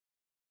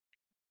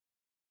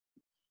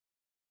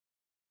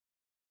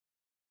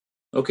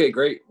Okay,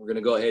 great. We're going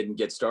to go ahead and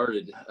get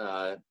started.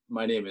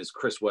 My name is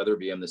Chris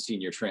Weatherby. I'm the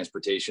Senior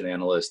Transportation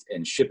Analyst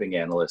and Shipping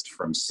Analyst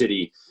from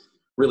Citi.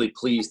 Really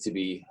pleased to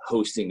be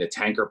hosting the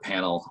tanker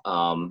panel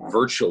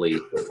virtually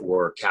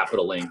for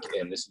Capital Link.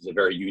 And this is a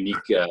very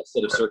unique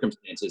set of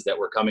circumstances that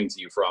we're coming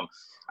to you from.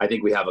 I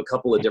think we have a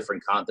couple of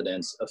different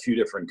continents, a few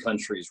different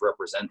countries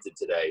represented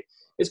today.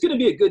 It's going to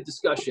be a good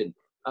discussion.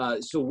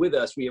 So with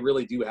us, we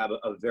really do have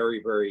a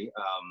very, very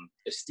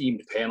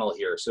esteemed panel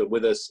here. So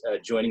with us,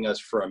 joining us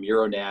from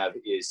Euronav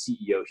is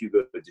CEO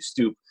Hugo De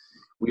Stoop.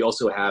 We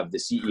also have the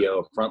CEO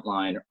of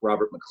Frontline,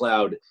 Robert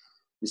MacLeod,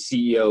 the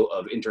CEO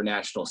of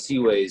International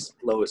Seaways,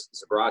 Lois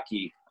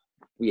Zabrocky.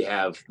 We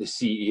have the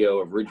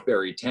CEO of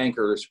Ridgebury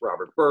Tankers,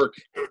 Robert Burke,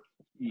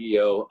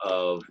 CEO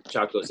of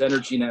Chacos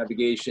Energy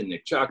Navigation,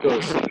 Nick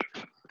Chacos,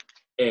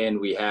 and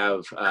we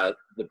have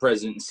the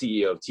President and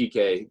CEO of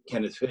TK,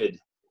 Kenneth Fid.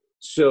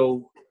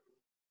 So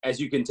as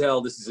you can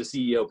tell, this is a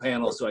CEO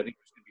panel, so I think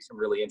there's going to be some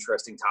really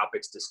interesting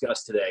topics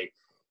discussed today.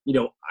 You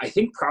know, I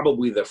think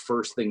probably the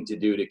first thing to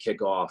do to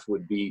kick off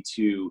would be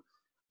to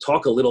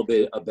talk a little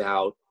bit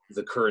about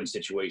the current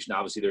situation.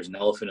 Obviously, there's an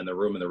elephant in the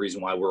room, and the reason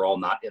why we're all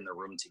not in the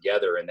room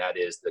together, and that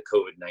is the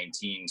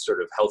COVID-19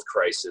 sort of health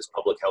crisis,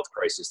 public health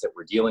crisis that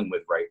we're dealing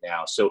with right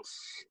now. So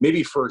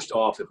maybe first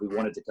off, if we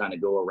wanted to kind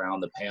of go around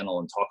the panel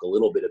and talk a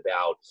little bit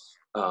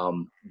about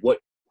what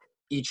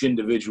each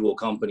individual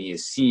company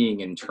is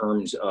seeing in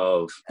terms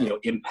of,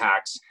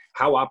 impacts,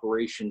 how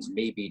operations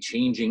may be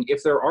changing,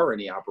 if there are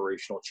any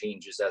operational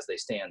changes as they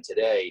stand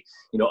today,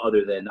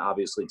 other than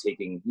obviously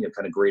taking,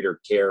 kind of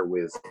greater care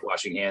with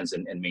washing hands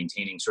and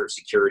maintaining sort of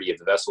security of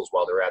the vessels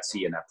while they're at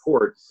sea in that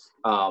port.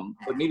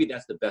 But maybe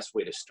that's the best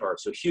way to start.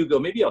 So Hugo,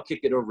 maybe I'll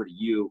kick it over to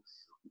you.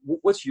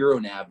 What's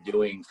Euronav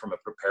doing from a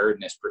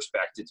preparedness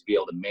perspective to be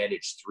able to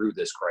manage through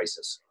this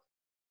crisis?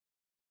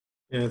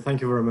 Yeah,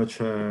 thank you very much,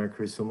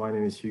 Chris. So my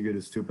name is Hugo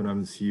De Stoop, and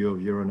I'm the CEO of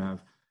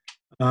Euronav.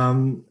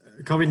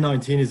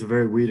 COVID-19 is a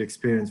very weird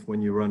experience when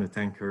you run a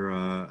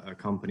tanker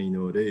company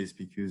nowadays,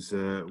 because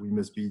we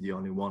must be the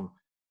only one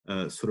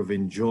sort of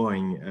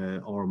enjoying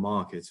our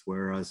markets,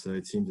 whereas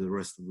it seems the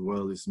rest of the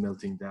world is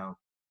melting down.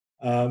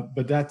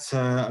 But that's,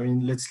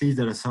 let's leave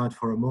that aside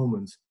for a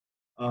moment.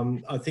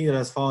 I think that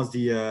as far as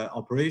the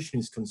operation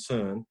is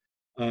concerned,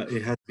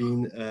 it has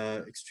been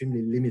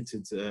extremely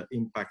limited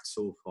impact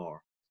so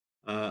far.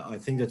 I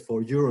think that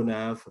for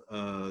Euronav,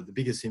 the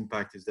biggest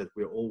impact is that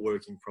we're all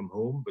working from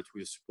home, but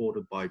we're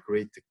supported by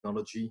great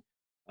technology,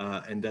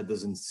 and that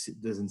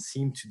doesn't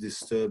seem to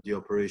disturb the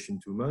operation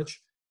too much.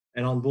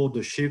 And on board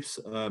the ships,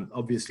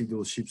 obviously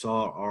those ships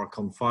are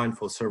confined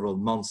for several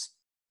months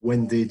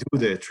when they do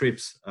their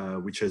trips,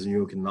 which, as you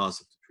know, can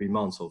last up to 3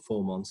 months or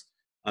 4 months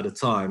at a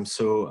time.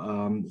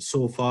 So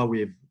so far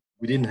we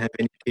didn't have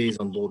any case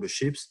on board the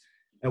ships,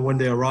 and when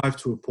they arrive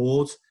to a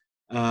port,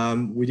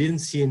 we didn't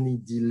see any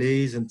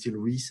delays until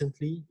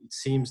recently. It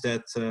seems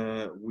that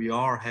we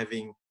are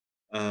having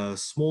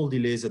small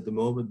delays at the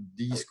moment.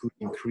 These could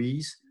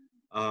increase.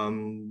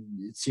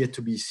 It's yet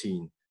to be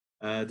seen.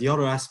 The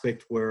other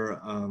aspect where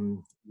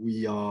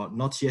we are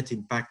not yet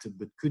impacted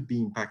but could be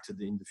impacted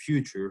in the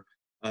future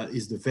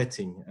is the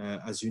vetting.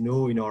 As you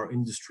know, in our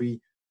industry,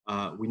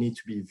 we need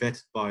to be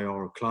vetted by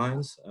our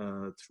clients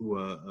through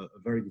a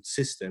very good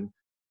system,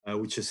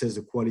 which assess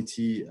the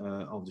quality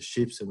of the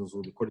ships and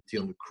also the quality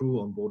on the crew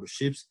on board the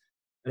ships.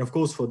 And of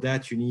course, for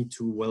that, you need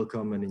to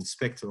welcome an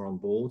inspector on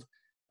board.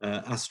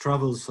 As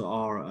travels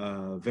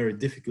are very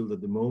difficult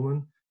at the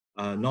moment,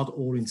 not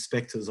all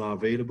inspectors are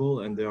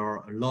available, and there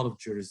are a lot of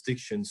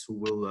jurisdictions who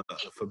will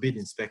forbid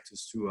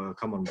inspectors to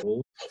come on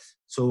board.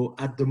 So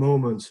at the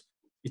moment,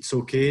 it's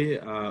okay.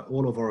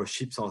 All of our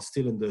ships are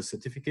still under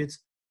certificates.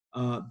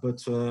 But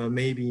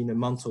maybe in a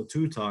month or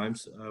 2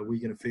 times,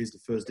 we're going to face the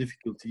first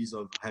difficulties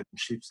of having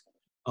ships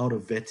out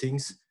of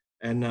vettings.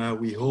 And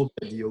we hope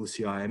that the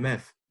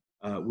OCIMF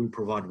will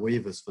provide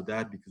waivers for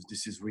that, because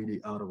this is really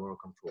out of our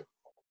control.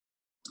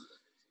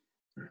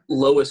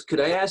 Lois, could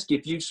I ask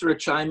if you sort of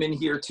chime in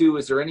here too?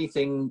 Is there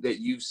anything that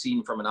you've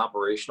seen from an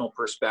operational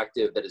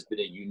perspective that has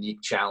been a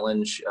unique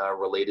challenge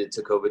related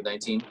to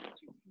COVID-19?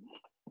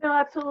 No,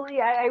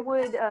 absolutely. I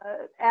would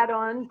add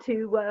on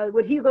to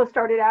what Hugo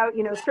started out.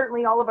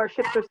 Certainly all of our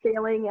ships are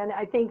sailing, and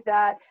I think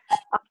that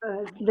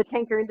the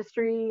tanker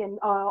industry and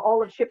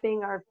all of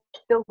shipping are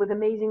filled with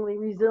amazingly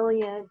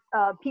resilient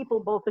people,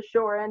 both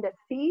ashore and at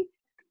sea.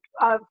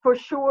 For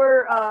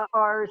sure,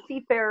 our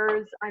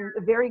seafarers, I'm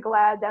very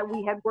glad that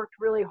we had worked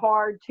really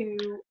hard to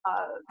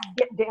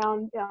get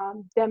down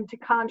them to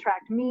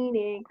contract,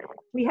 meaning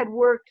we had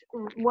worked,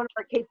 one of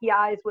our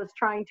KPIs was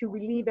trying to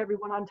relieve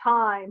everyone on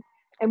time.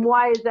 And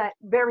why is that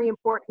very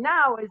important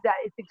now is that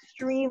it's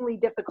extremely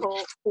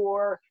difficult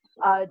for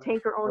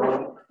tanker owners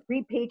to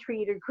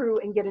repatriate a crew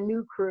and get a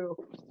new crew.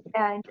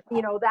 And,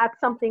 that's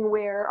something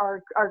where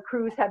our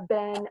crews have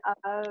been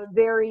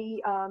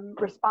very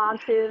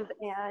responsive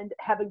and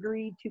have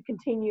agreed to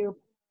continue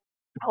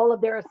all of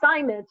their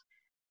assignments.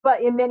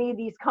 But in many of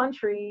these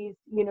countries,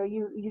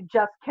 you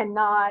just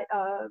cannot,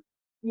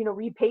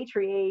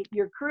 repatriate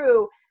your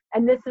crew.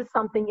 And this is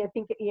something I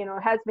think,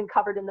 has been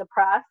covered in the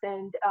press.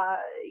 And,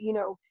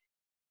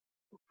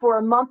 for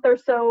a month or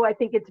so, I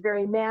think it's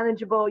very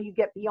manageable. You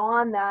get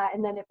beyond that,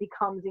 and then it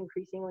becomes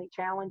increasingly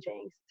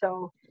challenging.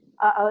 So,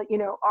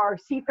 our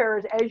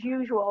seafarers, as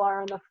usual,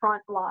 are on the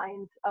front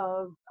lines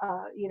of,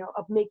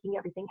 of making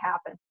everything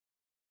happen.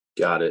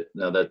 Got it.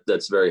 No,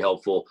 that's very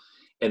helpful.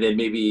 And then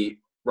maybe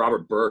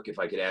Robert Burke, if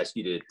I could ask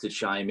you to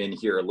chime in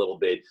here a little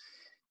bit.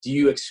 Do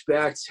you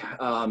expect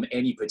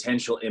any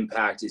potential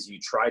impact as you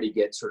try to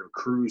get sort of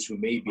crews who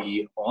may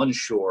be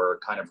onshore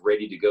kind of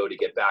ready to go to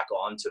get back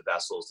onto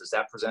vessels? Does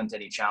that present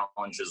any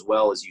challenge as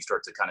well as you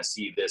start to kind of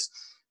see this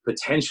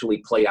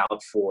potentially play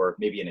out for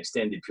maybe an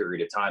extended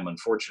period of time?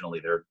 Unfortunately,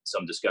 there are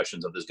some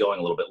discussions of this going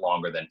a little bit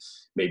longer than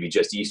maybe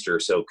just Easter.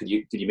 So could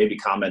you maybe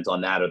comment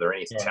on that? Are there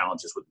any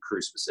challenges with the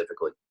crew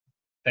specifically?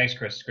 Thanks,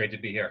 Chris. It's great to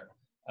be here.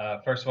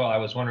 First of all, I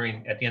was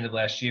wondering at the end of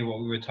last year what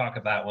we would talk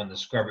about when the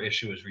scrubber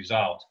issue is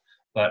resolved.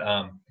 But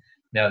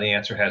now the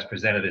answer has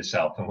presented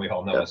itself, and we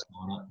all know what's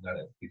going on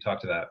that we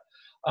talked about.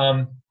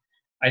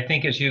 I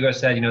think, as Hugo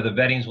said, the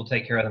vettings will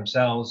take care of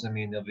themselves. I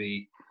mean, there'll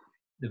be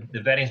the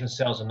vettings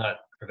themselves will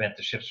not prevent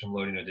the ships from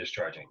loading or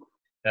discharging.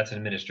 That's an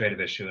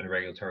administrative issue and a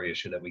regulatory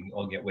issue that we can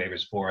all get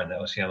waivers for, and the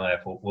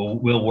OCMIF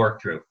will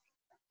work through.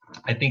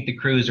 I think the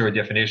crews are a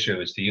different issue.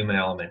 It's the human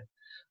element.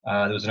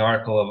 There was an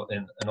article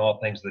in All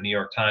Things of the New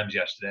York Times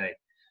yesterday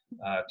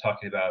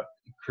talking about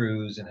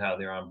crews and how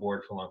they're on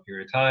board for a long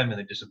period of time and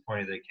they're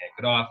disappointed they can't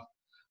get off.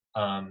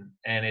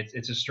 And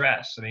it's a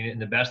stress. I mean, in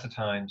the best of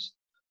times,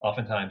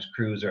 oftentimes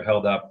crews are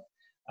held up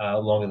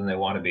longer than they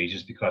want to be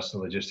just because of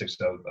the logistics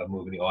of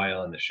moving the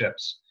oil and the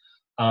ships.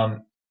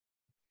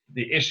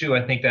 The issue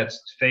I think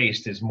that's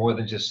faced is more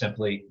than just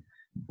simply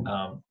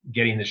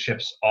getting the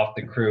ships off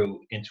the crew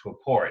into a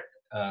port.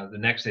 The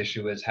next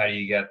issue is how do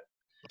you get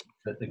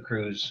the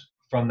crews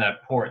from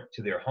that port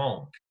to their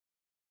home?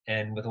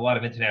 And with a lot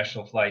of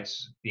international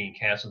flights being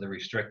canceled or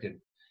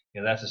restricted,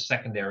 that's a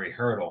secondary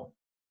hurdle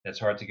that's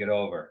hard to get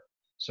over.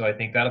 So I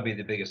think that'll be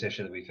the biggest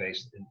issue that we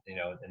face,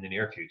 in the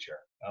near future.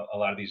 A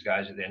lot of these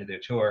guys at the end of their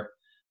tour,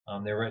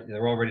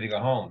 they're all ready to go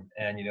home,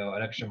 and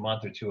an extra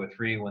month or 2 or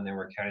 3 when they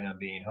were counting on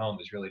being home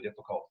is really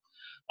difficult.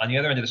 On the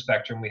other end of the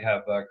spectrum, we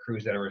have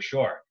crews that are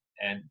ashore,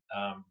 and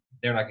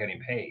they're not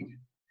getting paid,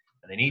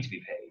 and they need to be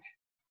paid.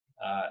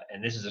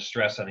 And this is a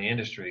stress on the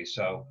industry.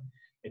 So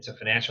it's a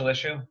financial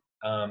issue.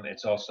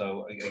 It's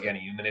also, again, a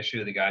human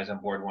issue. The guys on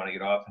board want to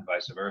get off and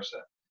vice versa.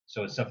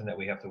 So it's something that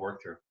we have to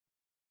work through.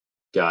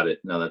 Got it.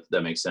 No,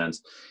 that makes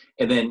sense.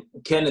 And then,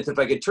 Kenneth, if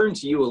I could turn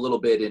to you a little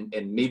bit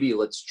and maybe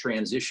let's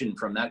transition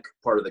from that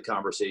part of the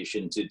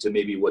conversation to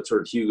maybe what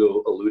sort of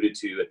Hugo alluded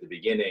to at the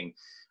beginning.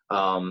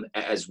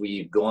 As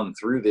we've gone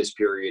through this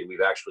period,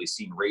 we've actually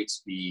seen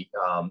rates be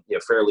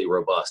fairly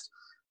robust.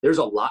 There's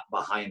a lot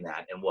behind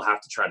that, and we'll have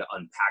to try to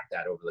unpack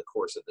that over the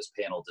course of this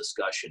panel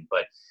discussion.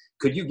 But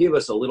could you give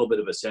us a little bit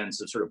of a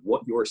sense of sort of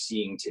what you're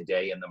seeing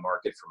today in the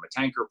market from a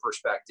tanker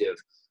perspective,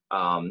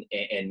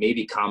 and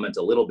maybe comment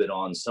a little bit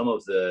on some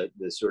of the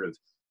sort of,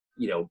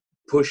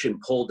 push and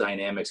pull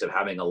dynamics of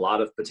having a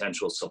lot of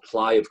potential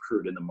supply of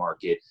crude in the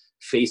market,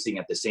 facing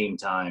at the same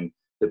time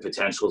the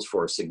potentials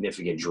for a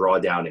significant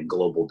drawdown in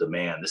global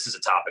demand. This is a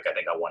topic I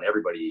think I want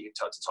everybody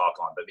to talk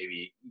on, but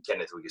maybe,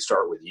 Kenneth, we could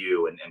start with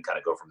you and kind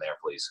of go from there,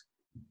 please.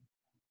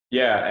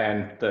 Yeah,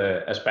 and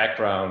as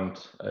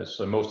background, as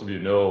most of you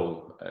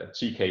know,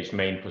 TK's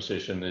main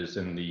position is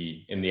in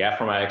the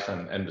Aframax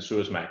and the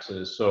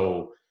Suezmaxes.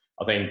 So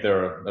I think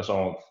there are some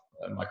of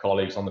my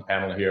colleagues on the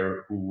panel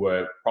here who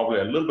were probably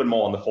a little bit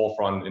more on the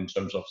forefront in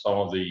terms of some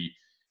of the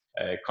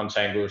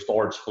contango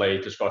storage play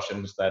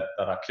discussions that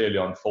are clearly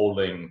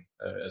unfolding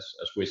as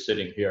we're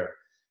sitting here.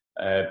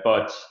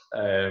 But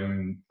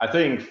I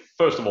think,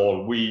 first of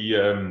all, we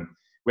had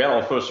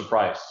our first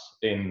surprise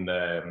in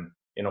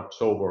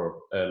October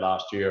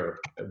last year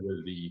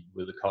with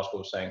the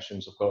COSCO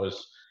sanctions, of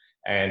course.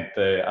 And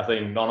I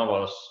think none of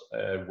us,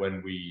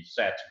 when we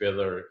sat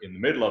together in the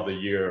middle of the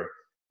year,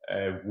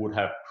 would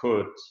have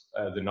put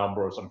the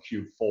numbers on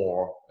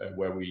Q4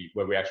 where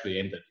we actually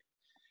ended.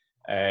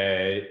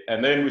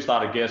 And then we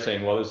started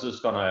guessing, well, is this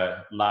going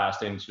to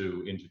last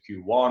into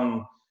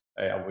Q1?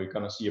 Are we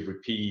going to see a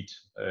repeat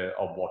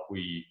of what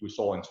we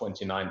saw in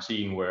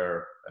 2019,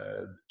 where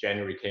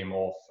January came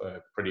off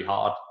pretty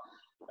hard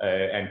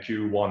and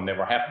Q1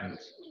 never happened?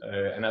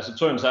 And as it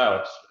turns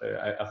out,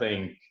 I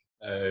think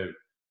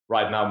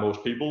right now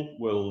most people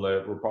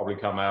will probably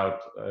come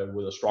out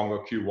with a stronger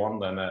Q1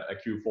 than a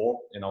Q4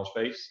 in our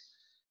space.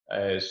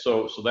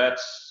 So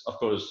that's, of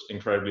course,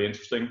 incredibly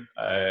interesting.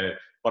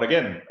 But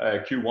again,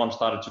 Q1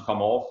 started to come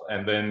off,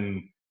 and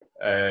then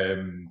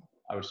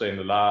I would say in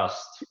the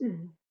last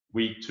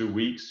week, 2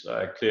 weeks,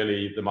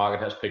 clearly the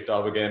market has picked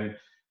up again.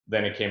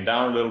 Then it came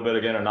down a little bit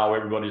again, and now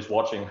everybody's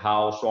watching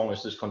how strong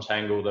is this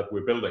contango that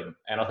we're building.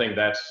 And I think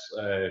that's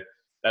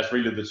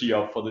really the tee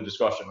up for the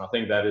discussion. I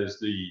think that is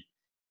the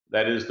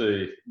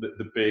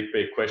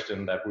big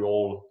question that we're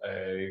all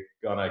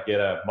gonna get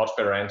a much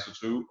better answer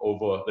to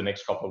over the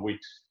next couple of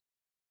weeks.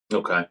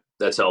 Okay,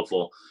 That's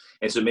helpful.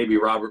 And so maybe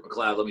Robert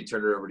McLeod, let me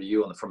turn it over to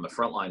you from the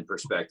frontline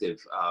perspective.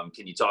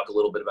 Can you talk a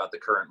little bit about the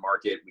current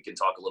market? We can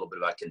talk a little bit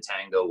about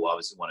Contango. We'll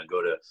obviously want to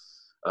go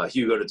to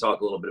Hugo to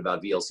talk a little bit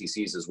about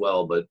VLCCs as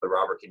well. But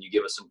Robert, can you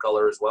give us some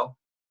color as well?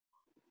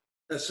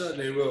 I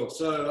certainly will.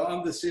 So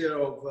I'm the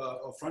CEO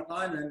of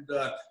Frontline, and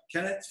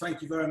Kenneth,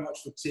 thank you very much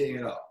for teeing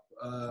it up.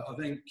 I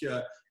think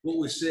what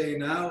we're seeing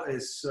now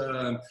is,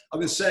 I've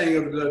been saying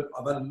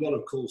I've had a lot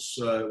of calls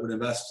with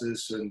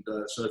investors and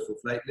so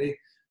forth lately,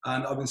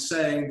 and I've been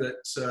saying that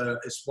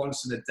it's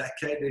once in a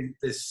decade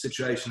this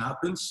situation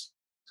happens,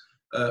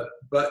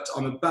 but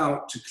I'm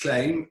about to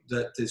claim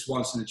that it's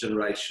once in a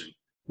generation.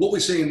 What we're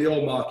seeing in the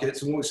oil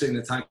markets and what we're seeing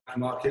in the tanker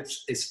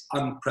markets is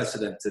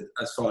unprecedented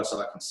as far as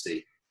I can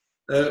see.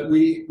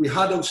 We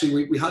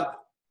had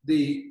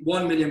the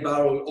 1 million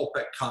barrel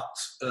OPEC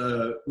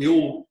cut. We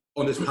all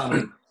on this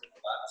panel,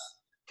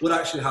 what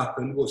actually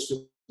happened was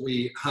that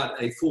we had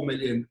a 4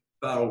 million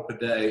barrel per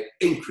day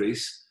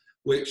increase,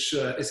 which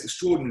is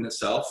extraordinary in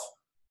itself.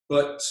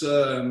 But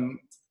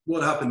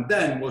what happened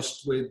then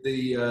was with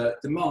the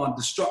demand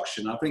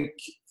destruction. I think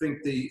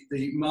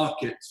the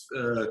market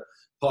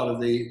part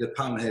of the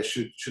panel here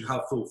should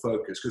have full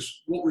focus,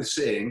 because what we're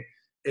seeing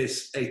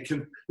is a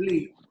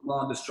complete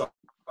demand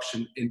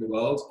destruction in the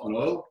world on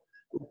oil.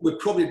 We're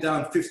probably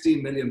down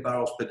 15 million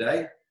barrels per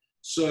day.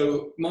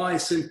 So my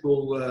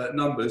simple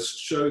numbers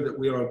show that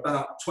we are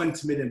about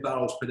 20 million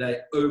barrels per day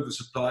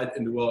oversupplied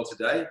in the world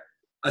today.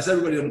 As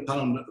everybody on the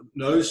panel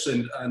knows,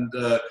 and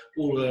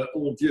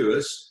all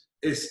viewers,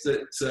 is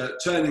that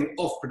turning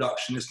off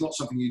production is not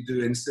something you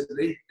do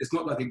instantly. It's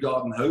not like a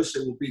garden hose.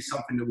 It will be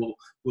something that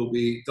will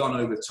be done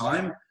over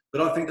time.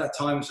 But I think that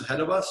time is ahead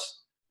of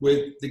us.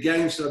 With the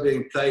games that are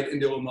being played in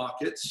the oil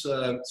markets,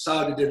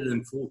 Saudi did it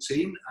in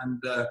 14,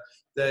 and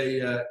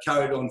they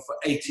carried on for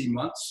 18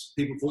 months.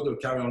 People thought they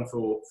would carry on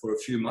for a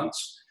few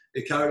months.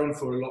 It carried on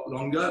for a lot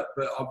longer,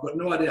 but I've got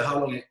no idea how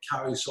long it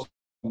carries on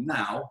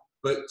now.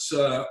 But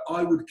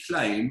I would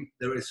claim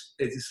it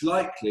is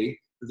likely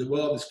that the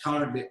world is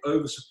currently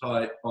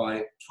oversupplied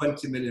by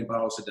 20 million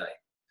barrels a day.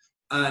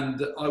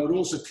 And I would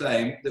also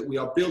claim that we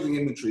are building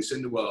inventories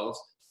in the world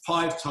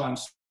 5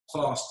 times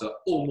faster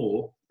or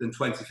more than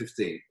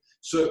 2015.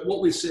 So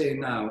what we're seeing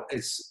now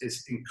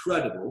is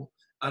incredible.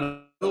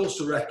 And I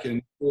also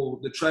reckon for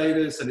the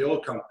traders and the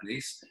oil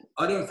companies,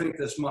 I don't think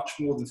there's much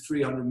more than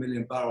 300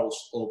 million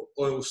barrels of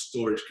oil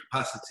storage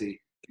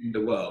capacity in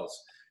the world.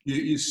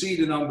 You see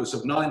the numbers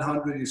of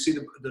 900, you see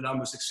the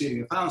numbers exceeding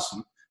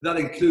 1,000. That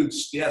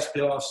includes the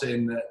SPRs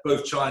in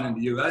both China and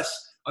the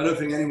US. I don't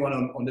think anyone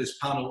on this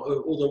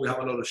panel, although we have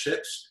a lot of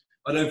ships,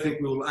 I don't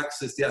think we will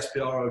access the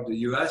SPR of the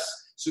US.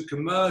 So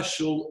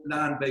commercial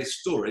land-based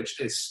storage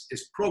is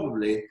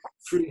probably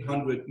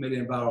 300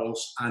 million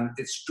barrels, and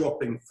it's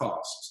dropping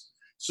fast.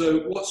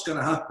 So what's going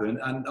to happen,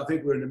 and I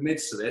think we're in the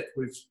midst of it,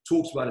 we've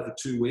talked about it for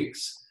 2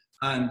 weeks,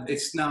 and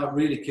it's now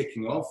really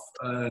kicking off.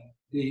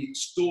 The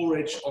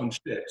storage on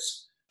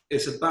ships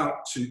is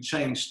about to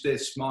change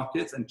this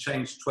market and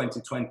change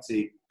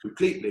 2020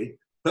 completely.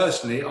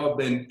 Personally, I've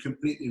been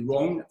completely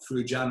wrong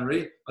through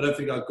January. I don't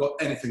think I've got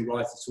anything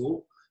right at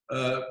all.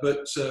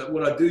 But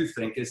what I do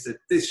think is that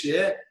this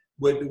year,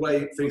 with the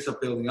way things are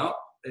building up,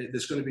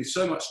 there's going to be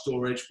so much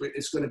storage.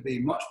 It's going to be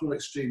much more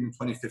extreme in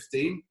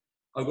 2015.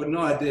 I've got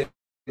no idea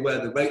where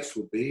the rates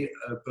will be,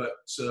 but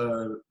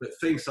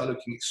things are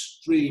looking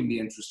extremely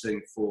interesting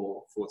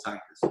for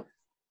tankers.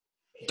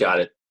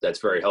 Got it. That's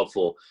very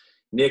helpful.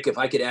 Nick, if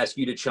I could ask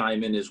you to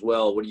chime in as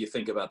well, what do you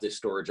think about this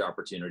storage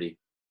opportunity?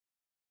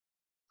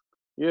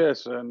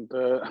 Yes, and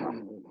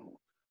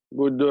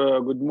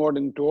good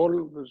morning to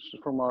all. This is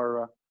from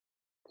our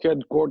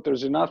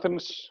headquarters in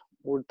Athens.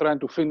 We're trying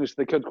to finish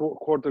the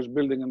headquarters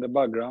building in the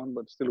background,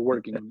 but still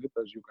working on it,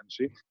 as you can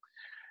see.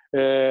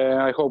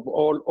 I hope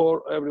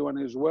everyone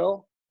is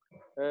well.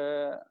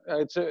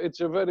 It's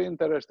a very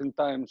interesting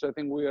times. I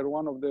think we are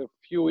one of the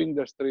few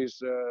industries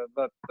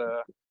that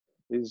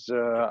is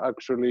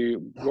actually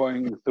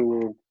going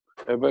through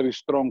a very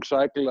strong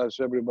cycle, as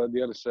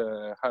everybody else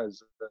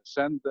has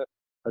said.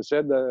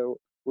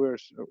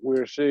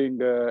 We're seeing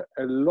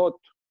a lot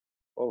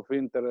of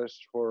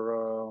interest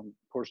for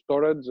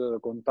storage.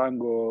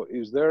 Contango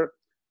is there.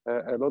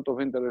 A lot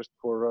of interest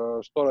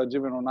for storage,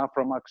 even on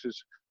Aframax,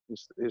 is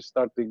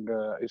starting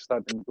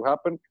to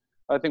happen.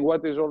 I think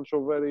what is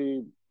also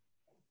very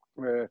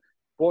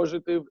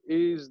positive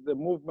is the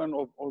movement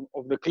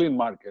of the clean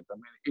market. I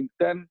mean, in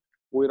TEN,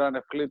 we run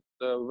a fleet,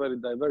 very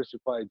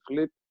diversified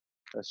fleet,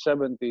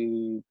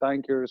 70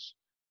 tankers,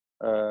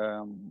 5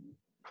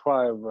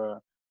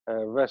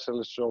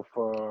 vessels of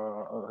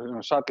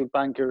shuttle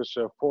tankers,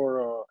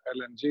 4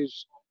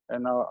 LNGs,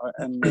 and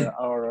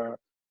our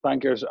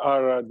tankers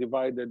are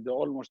divided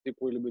almost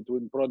equally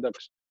between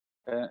products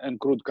and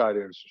crude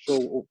carriers.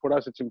 So for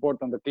us, it's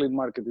important. The clean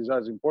market is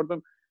as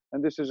important,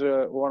 and this is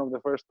one of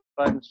the first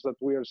times that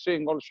we are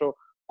seeing also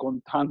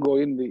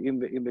contango in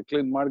the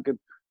clean market,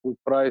 with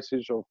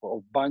prices of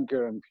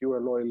bunker and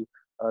fuel oil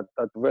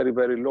at very,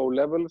 very low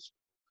levels.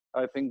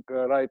 I think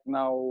right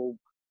now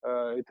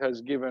it has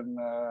given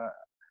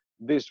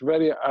this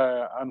very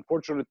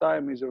unfortunate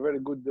time is a very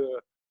good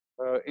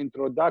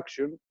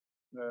introduction,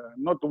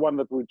 not the one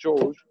that we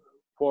chose,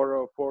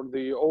 for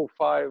the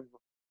O5,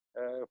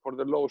 for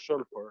the low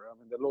sulfur. I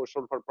mean, the low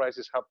sulfur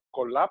prices have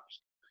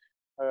collapsed.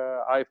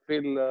 I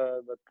feel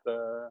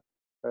that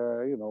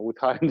with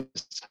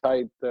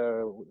hindsight,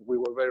 we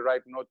were very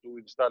right not to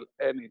install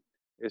any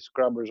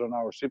scrubbers on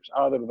our ships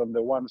other than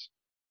the ones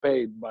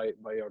paid by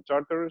our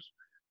charterers.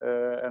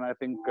 And I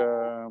think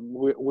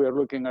we are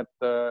looking at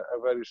a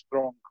very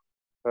strong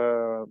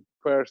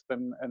first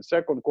and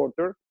second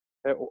quarter.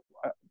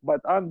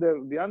 But under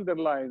the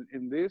underline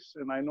in this,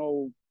 and I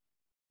know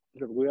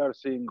that we are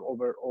seeing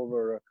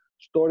over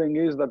storing,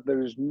 is that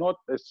there is not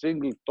a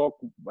single talk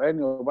by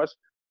any of us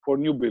for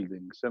new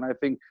buildings. And I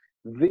think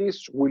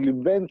this will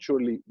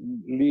eventually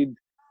lead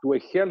to a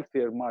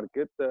healthier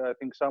market. I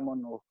think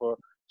someone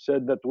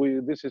said that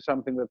this is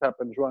something that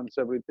happens once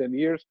every 10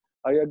 years.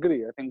 I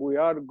agree. I think we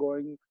are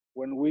going,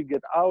 when we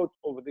get out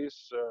of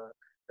this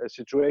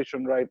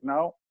situation right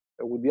now,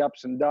 with the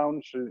ups and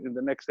downs in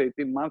the next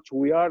 18 months,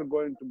 we are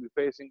going to be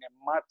facing a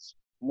much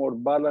more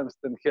balanced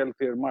and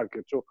healthier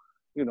market. So,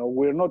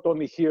 we're not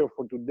only here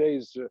for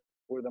today's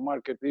where the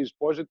market is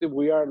positive,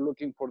 we are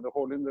looking for the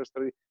whole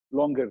industry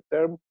longer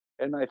term.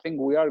 And I think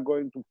we are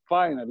going to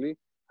finally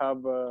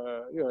have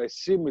a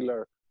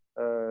similar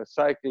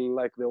cycle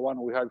like the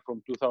one we had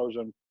from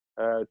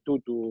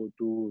 2002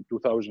 to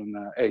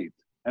 2008.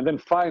 And then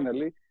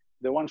finally,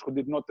 the ones who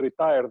did not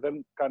retire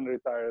then can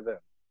retire then.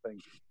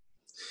 Thank you.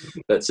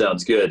 That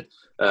sounds good.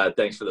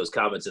 Thanks for those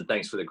comments, and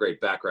thanks for the great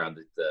background.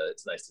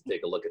 It's nice to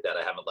take a look at that.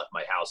 I haven't left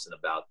my house in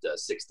about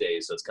 6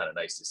 days, so it's kind of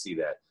nice to see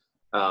that.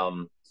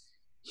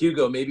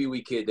 Hugo, maybe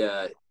we could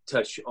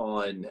touch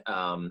on,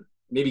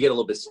 maybe get a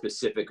little bit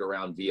specific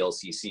around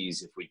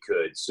VLCCs if we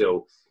could.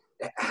 So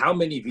how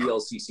many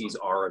VLCCs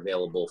are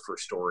available for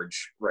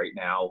storage right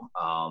now?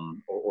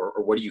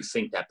 Or what do you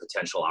think that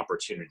potential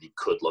opportunity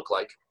could look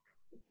like?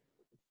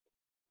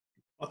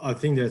 I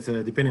think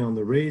that depending on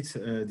the rate,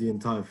 the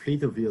entire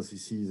fleet of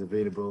VLCC is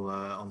available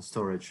on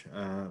storage.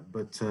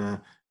 But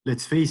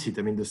let's face it,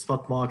 I mean, the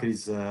spot market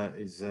is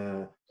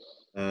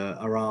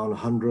around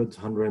 100,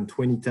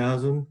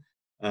 120,000.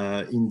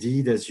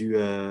 Indeed, as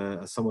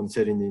someone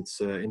said in its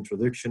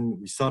introduction,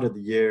 we started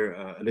the year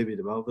a little bit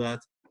above that.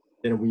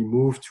 Then we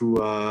moved to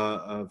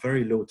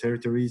very low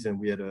territories, and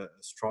we had a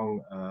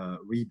strong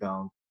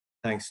rebound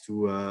thanks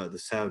to the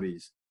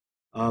Saudis.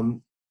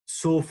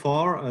 So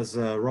far, as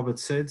Robert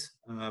said,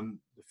 the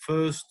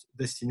first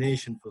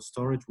destination for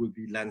storage will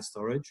be land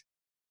storage.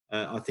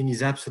 I think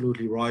he's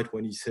absolutely right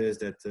when he says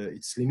that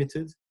it's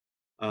limited.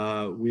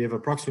 We have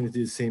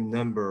approximately the same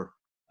number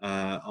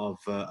of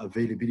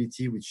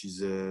availability, which is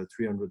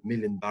 300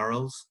 million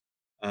barrels.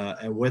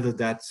 And whether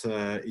that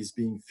is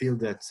being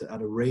filled at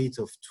a rate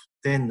of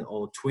 10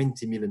 or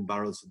 20 million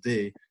barrels a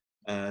day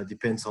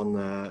depends on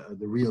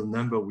the real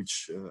number,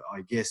 which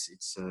I guess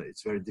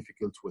it's very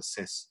difficult to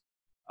assess.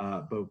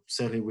 But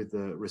certainly with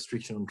the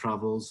restriction on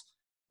travels,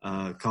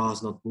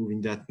 cars not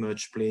moving that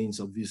much, planes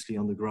obviously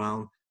on the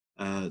ground,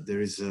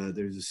 there is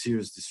a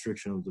serious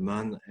destruction of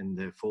demand, and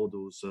therefore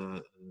those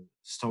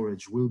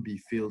storage will be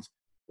filled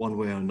one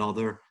way or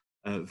another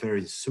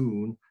very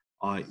soon,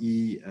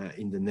 i.e.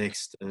 in the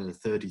next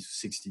 30 to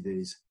 60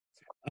 days.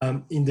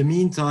 In the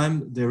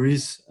meantime,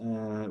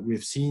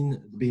 we've seen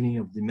the beginning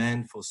of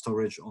demand for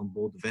storage on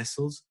board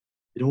vessels.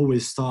 It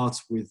always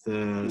starts with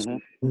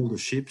older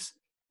ships,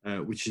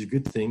 which is a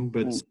good thing,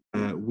 but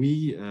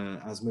we,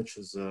 as much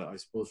as I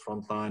suppose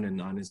Frontline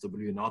and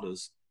INSW and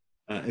others,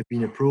 have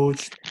been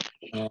approached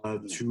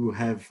to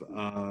have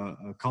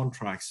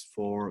contracts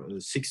for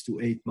 6 to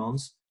 8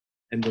 months,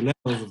 and the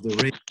levels of the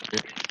rate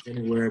are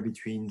anywhere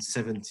between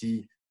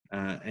 70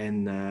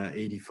 and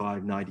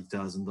 85,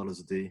 $90,000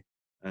 a day,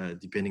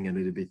 depending a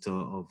little bit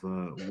of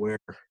where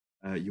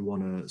you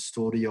want to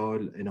store the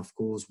oil, and of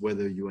course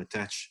whether you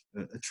attach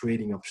a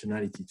trading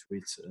optionality to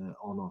it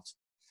or not.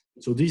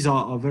 So these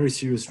are very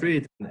serious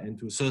rates, and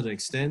to a certain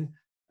extent,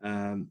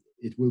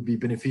 it will be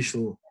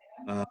beneficial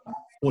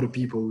for the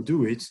people who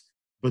do it,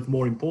 but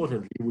more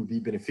importantly, it will be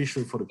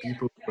beneficial for the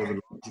people who have a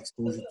large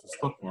exposure to the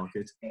stock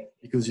market,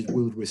 because it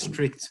will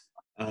restrict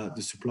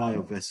the supply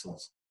of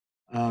vessels.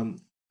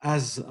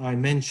 As I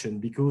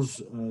mentioned, because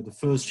the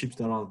first ships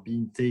that are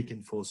being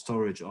taken for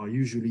storage are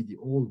usually the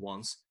old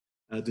ones,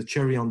 the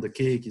cherry on the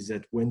cake is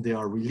that when they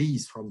are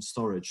released from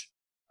storage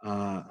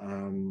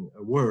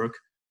work,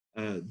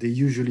 they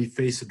usually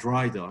face a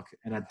dry dock,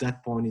 and at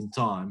that point in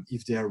time,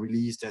 if they are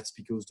released, that's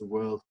because the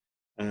world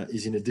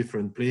is in a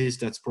different place.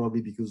 That's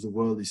probably because the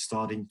world is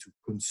starting to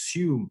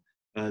consume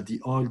the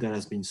oil that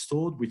has been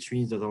stored, which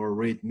means that our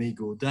rate may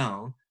go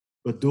down,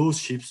 but those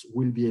ships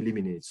will be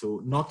eliminated.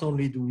 So not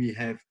only do we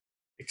have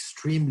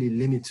extremely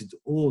limited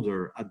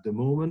order at the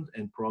moment,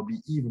 and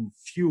probably even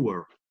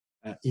fewer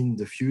in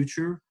the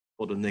future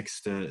for the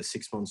next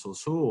 6 months or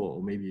so,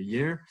 or maybe a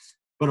year,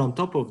 but on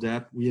top of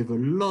that, we have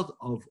a lot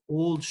of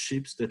old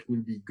ships that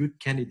will be good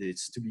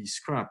candidates to be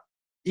scrapped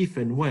if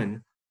and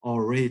when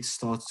our rate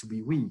starts to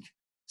be weak.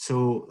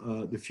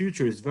 So the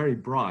future is very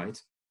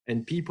bright,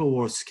 And people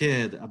were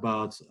scared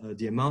about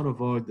the amount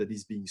of oil that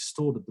is being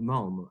stored at the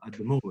moment,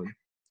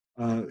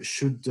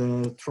 should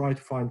try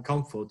to find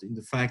comfort in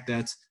the fact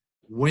that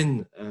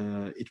when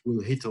it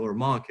will hit our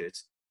market,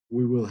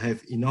 we will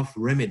have enough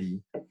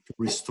remedy to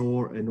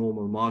restore a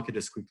normal market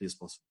as quickly as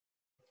possible.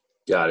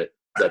 Got it.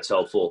 That's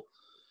helpful.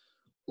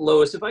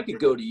 Lois, if I could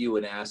go to you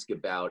and ask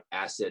about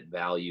asset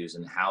values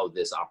and how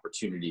this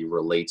opportunity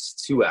relates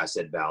to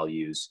asset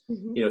values.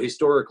 You know,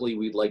 historically,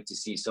 we'd like to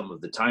see some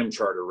of the time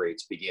charter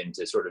rates begin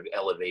to sort of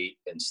elevate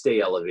and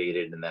stay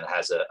elevated, and that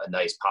has a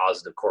nice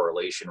positive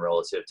correlation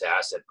relative to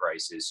asset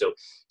prices. So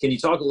can you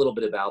talk a little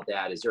bit about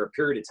that? Is there a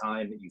period of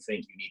time that you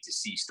think you need to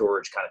see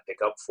storage kind of pick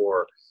up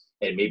for,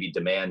 and maybe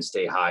demand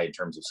stay high in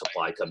terms of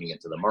supply coming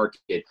into the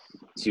market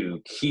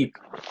to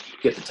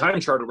get the time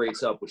charter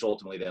rates up, which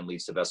ultimately then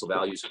leads to vessel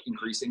values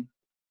increasing?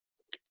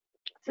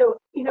 So,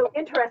 you know,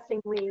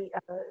 interestingly,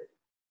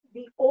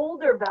 the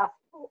older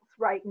vessels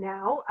right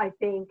now, I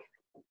think,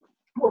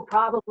 will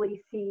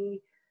probably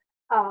see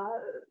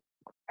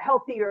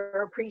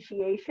healthier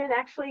appreciation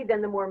actually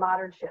than the more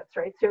modern ships,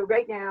 right? So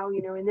right now,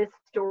 you know, in this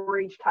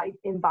storage type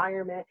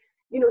environment,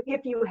 you know,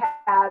 if you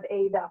have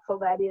a vessel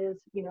that is,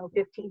 you know,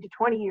 15 to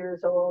 20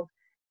 years old,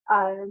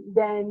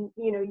 then,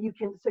 you know, you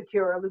can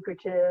secure a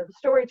lucrative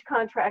storage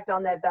contract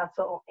on that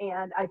vessel.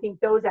 And I think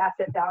those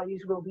asset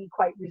values will be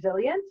quite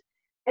resilient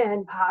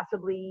and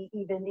possibly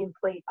even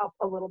inflate up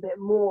a little bit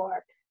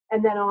more.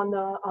 And then on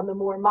the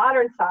more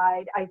modern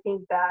side, I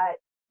think that,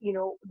 you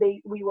know,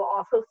 we will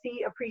also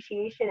see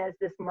appreciation as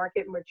this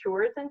market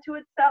matures into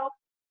itself.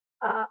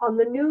 On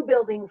the new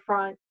building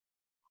front,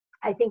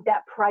 I think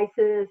that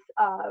prices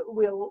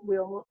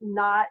will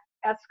not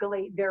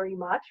escalate very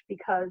much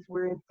because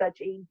we're in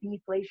such a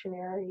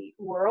deflationary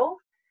world.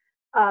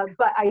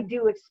 But I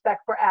do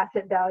expect for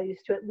asset values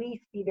to at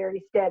least be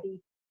very steady.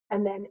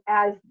 And then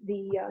as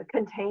the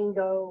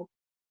contango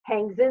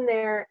hangs in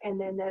there, and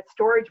then that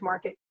storage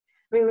market,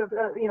 I mean,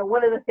 you know,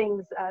 one of the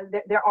things,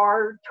 there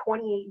are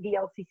 28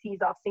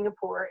 VLCCs off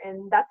Singapore,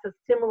 and that's a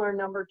similar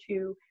number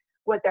to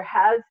what there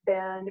has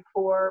been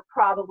for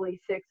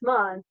probably 6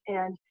 months.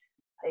 And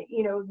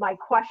you know, my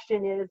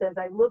question is, as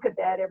I look at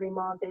that every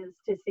month, is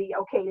to see,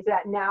 okay, is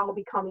that now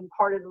becoming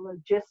part of the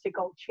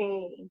logistical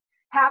chain?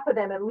 Half of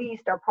them at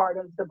least are part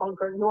of the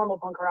normal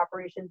bunker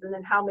operations, and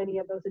then how many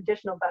of those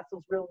additional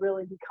vessels will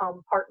really become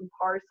part and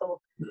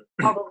parcel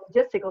of a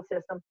logistical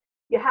system?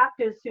 You have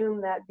to assume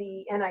that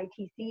the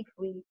NITC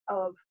fleet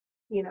of,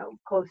 you know,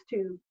 close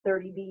to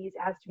 30 Vs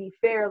has to be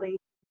fairly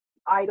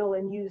idle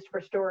and used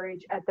for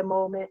storage at the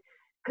moment,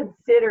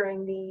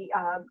 considering the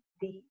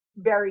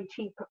very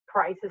cheap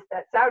prices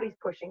that Saudi's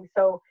pushing.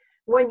 So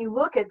when you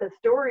look at the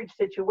storage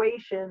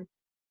situation,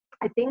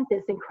 I think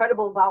this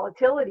incredible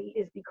volatility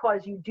is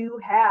because you do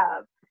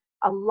have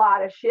a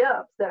lot of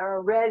ships that are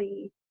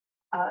already,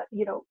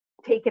 you know,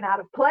 taken out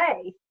of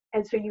play.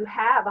 And so you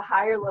have a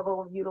higher level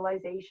of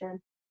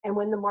utilization. And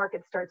when the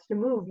market starts to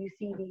move, you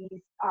see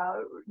these,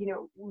 you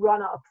know,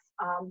 run-ups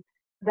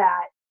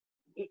that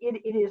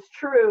it is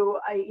true,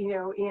 you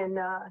know, in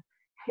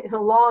a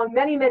long,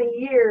 many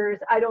years,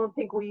 I don't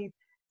think we've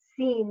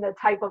seen the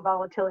type of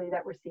volatility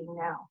that we're seeing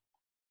now.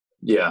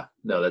 Yeah,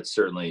 no, that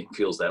certainly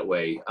feels that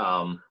way.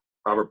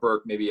 Robert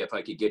Burke, maybe if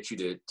I could get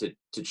you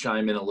to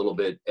chime in a little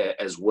bit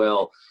as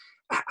well.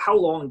 How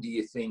long do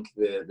you think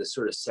the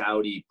sort of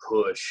Saudi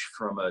push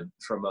from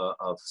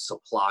a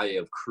supply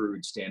of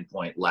crude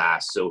standpoint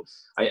lasts? So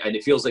and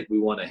it feels like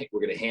we're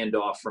going to hand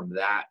off from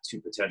that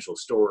to potential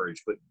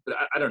storage, but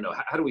I don't know.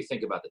 How do we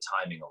think about the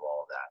timing of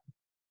all of that?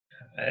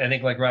 I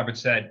think, like Robert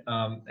said,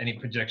 any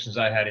projections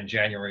I had in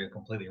January are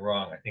completely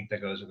wrong. I think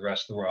that goes with the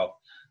rest of the world.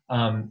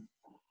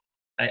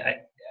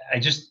 I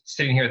just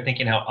sitting here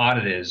thinking how odd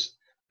it is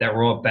that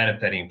we're all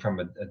benefiting from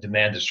a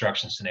demand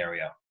destruction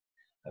scenario.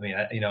 I mean,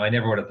 I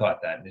never would have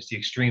thought that. And it's the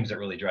extremes that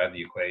really drive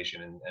the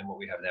equation, and what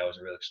we have now is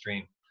a real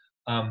extreme.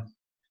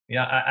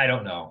 I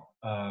don't know.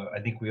 I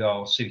think we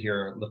all sit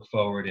here, look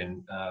forward,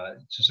 and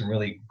to some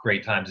really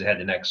great times ahead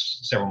the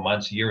next several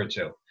months, a year or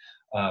two.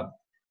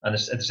 At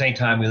the same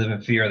time, we live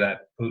in fear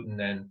that Putin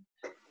and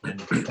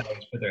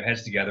the put their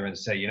heads together and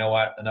say, you know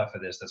what, enough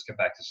of this, let's get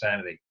back to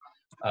sanity.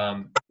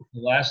 The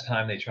last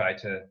time they tried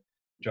to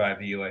drive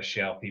the U.S.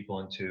 shale people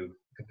into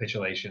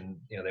capitulation,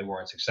 they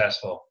weren't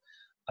successful.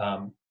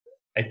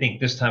 I think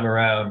this time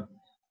around,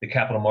 the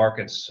capital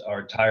markets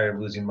are tired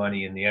of losing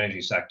money in the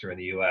energy sector in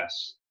the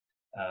U.S.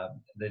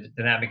 The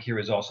dynamic here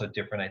is also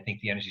different. I think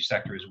the energy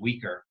sector is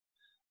weaker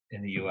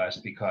in the U.S.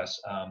 because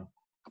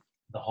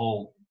the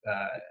whole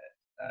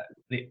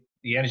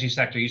the energy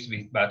sector used to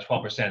be about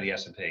 12% of the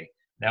S&P.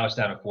 Now it's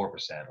down to 4% or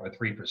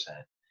 3%.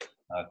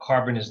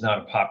 Carbon is not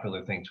a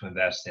popular thing to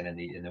invest in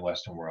the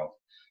Western world.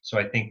 So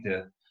I think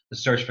the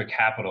search for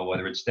capital,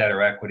 whether it's debt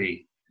or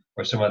equity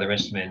or some other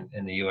instrument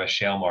in the U.S.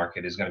 shale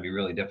market, is going to be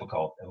really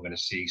difficult, and we're going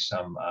to see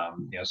some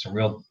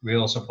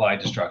real supply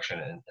destruction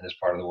in this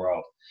part of the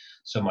world.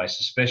 So my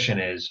suspicion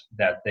is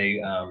that they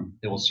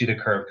will see the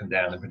curve come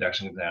down, the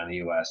production come down in the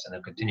U.S., and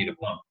they'll continue to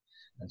pump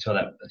until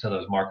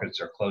those markets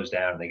are closed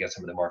down and they get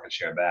some of the market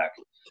share back.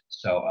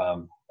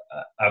 So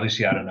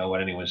obviously, I don't know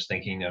what anyone's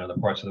thinking in other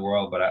parts of the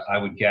world, but I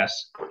would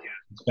guess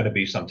it's going to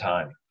be some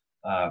time.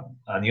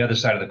 On the other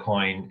side of the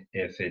coin,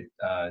 if it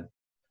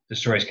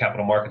destroys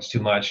capital markets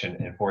too much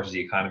and forces the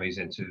economies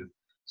into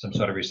some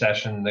sort of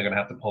recession, they're going to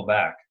have to pull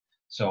back.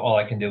 So all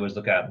I can do is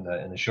look out in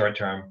the short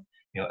term,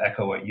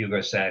 echo what Hugo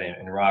said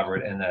and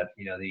Robert, and that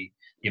the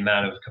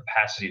amount of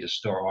capacity to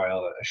store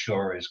oil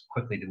ashore is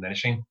quickly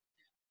diminishing.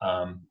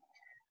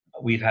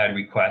 We've had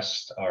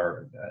requests,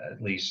 or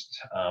at least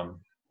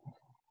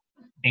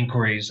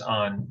inquiries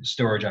on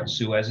storage on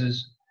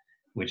Suez's,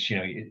 which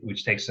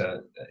is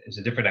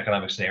a different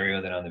economic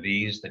scenario than on the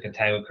V's. The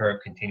contango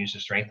curve continues to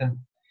strengthen.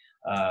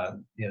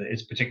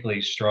 It's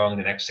particularly strong in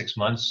the next 6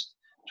 months.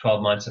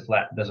 12 months, if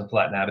it doesn't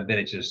flatten out a bit,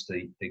 it's just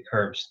the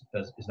curve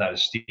is not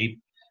as steep.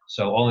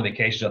 So all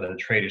indications are that the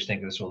traders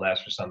think this will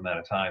last for some amount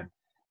of time.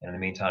 And in the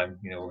meantime,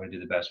 we're going to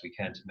do the best we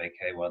can to make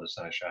hay while the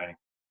sun is shining.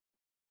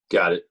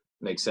 Got it.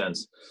 Makes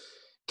sense.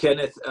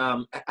 Kenneth,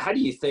 how do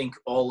you think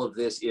all of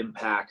this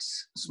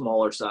impacts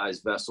smaller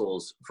size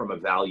vessels from a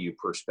value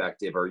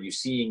perspective? Are you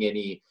seeing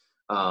any,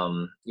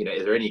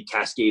 is there any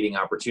cascading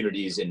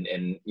opportunities? And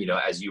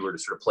as you were to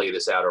sort of play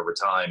this out over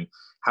time,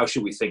 how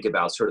should we think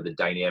about sort of the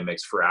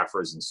dynamics for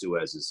Afras and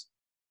Suez's?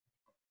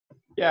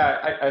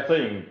 Yeah, I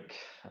think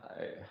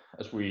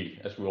as we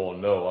all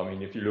know, I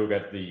mean, if you look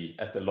at the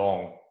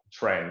long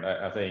trend,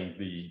 I think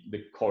the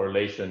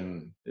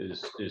correlation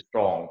is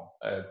strong,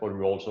 but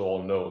we also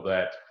all know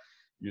that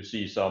you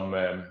see some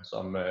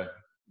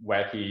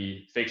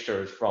wacky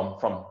fixtures from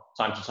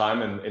time to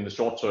time in the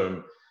short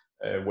term,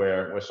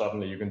 where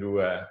suddenly you can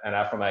do an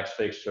Aframax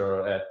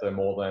fixture at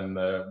more than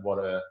what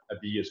a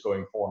V is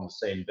going for on the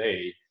same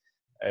day.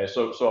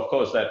 So of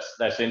course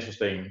that's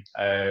interesting.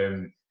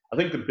 I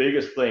think the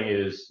biggest thing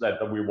is that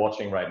we're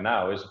watching right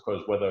now is, of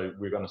course, whether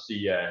we're going to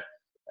see a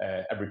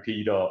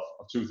repeat of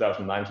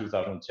 2009,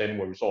 2010,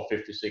 where we saw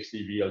 50,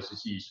 60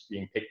 VLCCs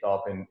being picked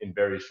up in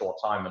very short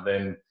time, and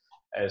then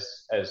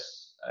as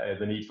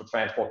the need for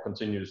transport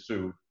continues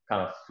to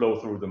kind of flow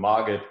through the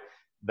market,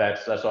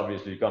 that's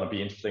obviously going to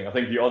be interesting. I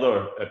think the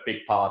other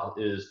big part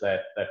is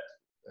that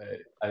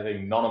I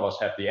think none of us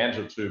have the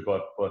answer to,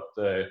 but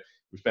we're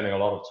spending a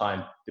lot of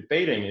time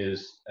debating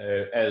is,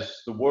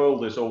 as the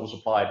world is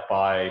oversupplied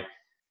by,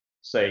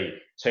 say,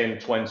 10,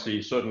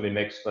 20, certainly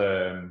next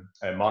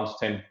months,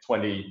 10,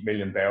 20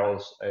 million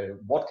barrels,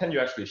 what can you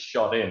actually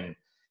shut in?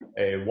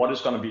 What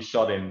is going to be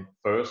shut in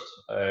first?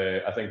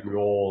 I think we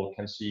all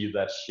can see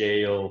that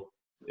shale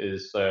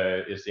is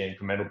the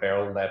incremental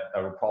barrel that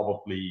will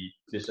probably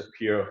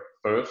disappear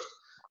first.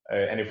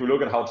 And if we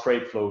look at how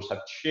trade flows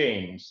have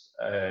changed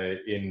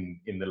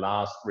in the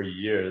last 3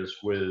 years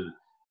with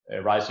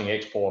rising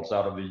exports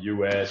out of the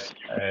US,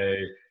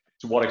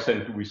 to what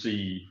extent do we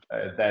see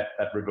that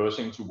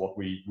reversing to what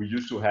we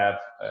used to have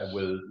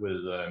with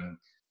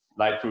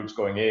light crudes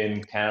going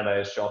in?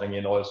 Canada is shutting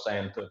in oil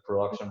sand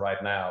production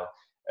right now.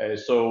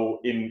 So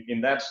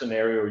in that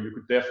scenario, you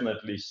could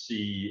definitely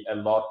see a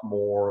lot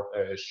more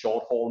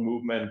short haul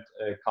movement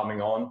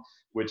coming on,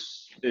 which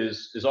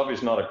is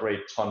obviously not a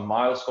great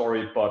ton-mile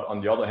story, but on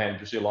the other hand,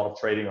 you see a lot of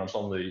trading on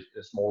some of the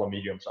smaller,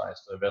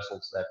 medium-sized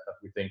vessels that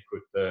we think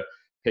could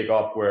pick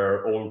up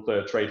where old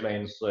trade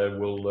lanes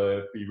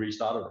will be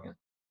restarted again.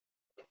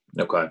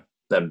 Okay,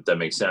 that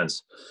makes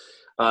sense.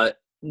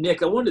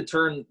 Nick, I wanted to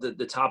turn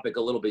the topic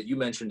a little bit. You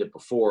mentioned it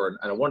before, and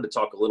I wanted to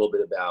talk a little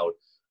bit about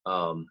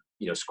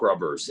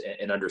scrubbers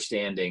and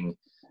understanding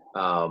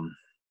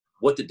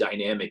what the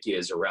dynamic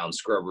is around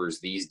scrubbers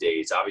these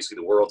days. Obviously,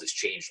 the world has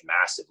changed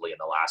massively in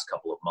the last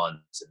couple of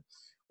months, and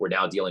we're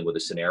now dealing with a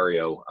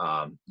scenario,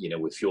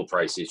 with fuel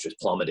prices just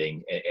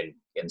plummeting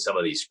and some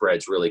of these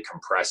spreads really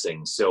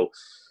compressing. So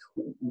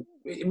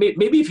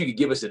maybe if you could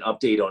give us an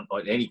update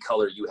on any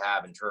color you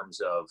have in terms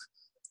of,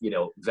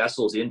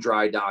 vessels in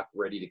dry dock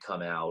ready to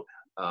come out,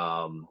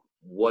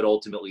 what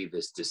ultimately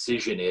this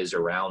decision is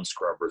around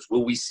scrubbers.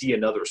 Will we see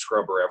another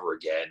scrubber ever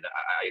again?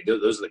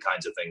 Those are the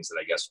kinds of things that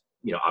I guess,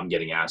 I'm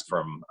getting asked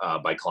from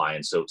by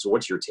clients. So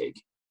what's your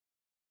take?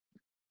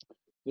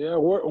 Yeah,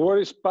 where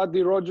is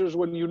Paddy Rogers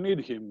when you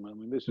need him? I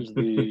mean, this is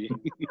the.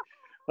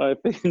 I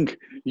think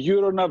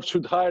Euronav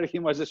should hire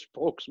him as a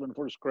spokesman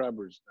for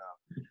scrubbers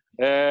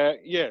now.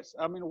 Yes,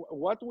 I mean,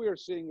 what we are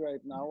seeing right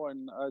now,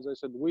 and as I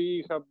said,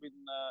 we have been,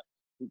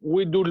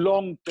 we do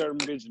long-term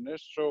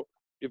business. So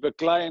if a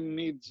client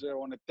needs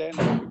on a 10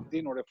 or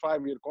 15 or a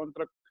 5-year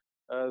contract,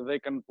 they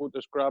can put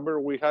a scrubber.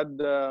 We had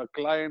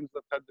clients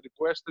that had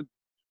requested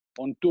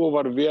on 2 of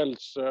our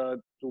VLs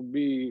to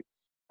be,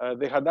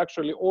 they had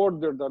actually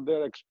ordered at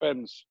their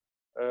expense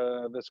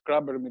the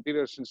scrubber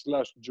material since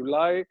last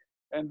July,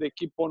 and they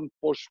keep on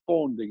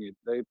postponing it.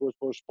 It was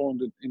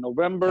postponed in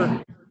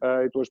November.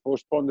 It was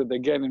postponed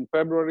again in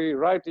February.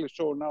 Rightly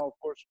so. Now, of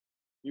course,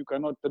 you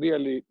cannot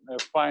really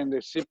find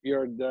a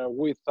shipyard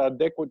with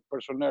adequate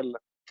personnel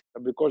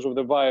because of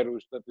the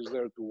virus that is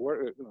there to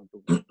work,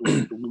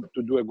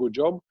 to do a good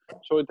job.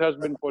 So it has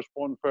been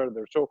postponed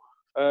further. So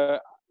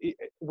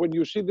when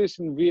you see this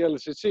in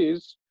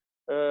VLCCs,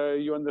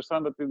 you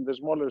understand that in the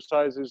smaller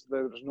sizes,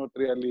 there's not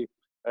really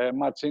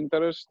much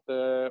interest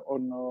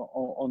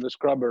on the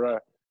scrubber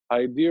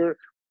idea.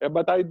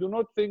 But I do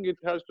not think it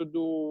has to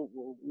do,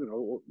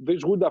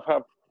 this would have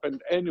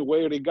happened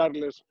anyway,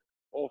 regardless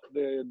of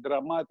the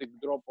dramatic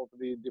drop of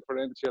the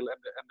differential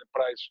and the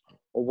price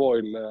of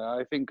oil.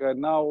 I think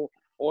now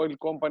oil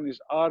companies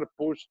are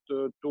pushed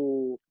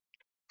to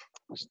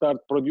start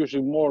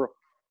producing more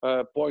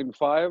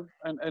 0.5,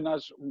 and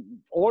as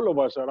all of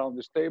us around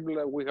this table,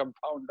 we have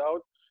found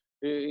out,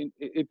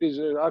 it is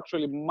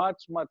actually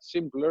much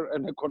simpler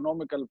and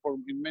economical for,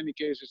 in many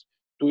cases,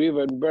 to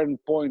even burn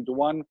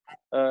 0.1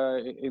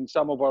 in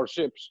some of our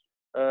ships.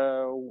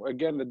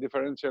 Again, the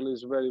differential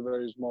is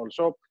very small.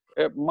 So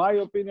my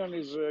opinion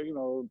is,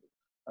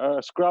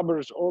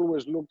 scrubbers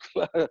always looked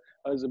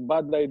as a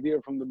bad idea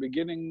from the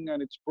beginning,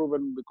 and it's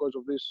proven because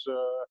of this.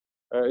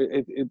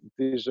 It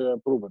is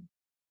proven.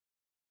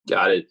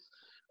 Got it.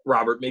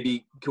 Robert,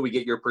 maybe can we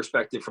get your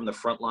perspective from the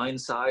frontline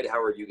side?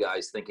 How are you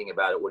guys thinking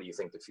about it? What do you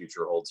think the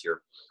future holds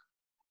here?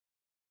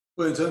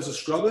 Well, in terms of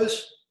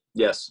scrubbers?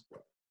 Yes.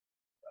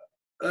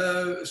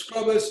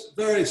 Scrubbers,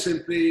 very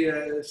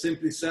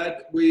simply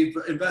said, we've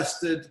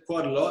invested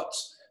quite a lot.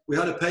 We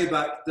had a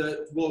payback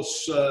that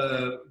was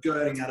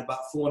going at about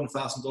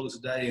 $400,000 a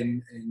day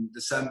in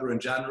December and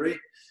January.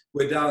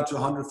 We're down to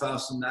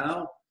 100,000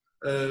 now.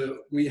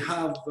 We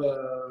have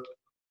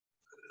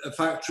a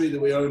factory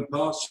that we own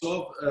parts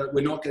of.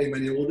 We're not getting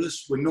many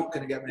orders. We're not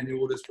going to get many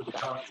orders for the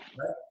current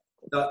year.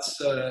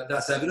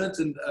 That's evident,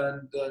 and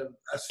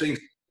as things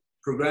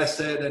progress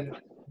there, then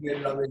we get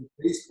another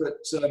increase. But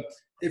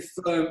if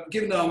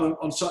given that I'm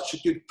on such a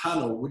good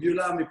panel, would you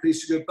allow me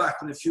please to go back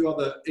on a few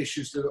other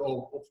issues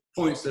or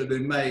points that have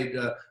been made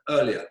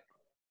earlier?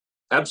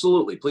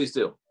 Absolutely, please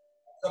do.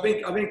 I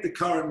think the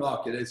current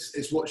market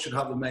is what should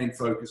have the main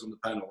focus on the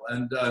panel,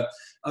 and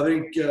I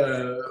think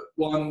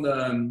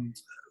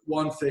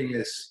one thing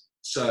is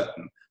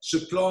certain: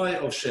 supply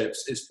of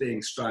ships is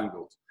being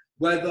strangled.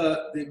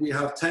 Whether we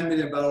have 10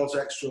 million barrels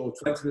extra or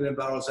 20 million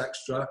barrels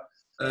extra,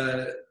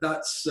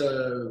 that's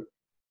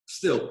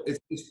still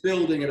it's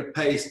building at a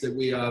pace that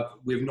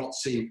we've not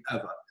seen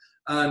ever.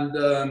 And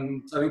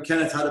I think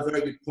Kenneth had a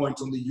very good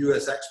point on the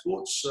US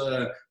exports.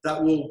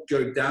 That will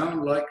go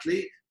down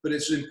likely, but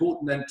it's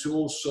important then to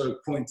also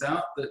point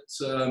out that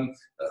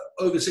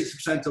over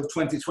 60% of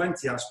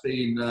 2020 has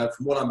been,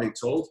 from what I'm being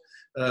told,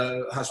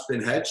 has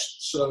been hedged.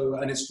 So,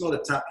 and it's not a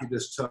tap you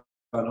just turn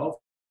off.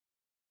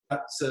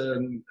 That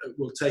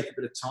will take a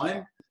bit of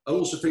time. I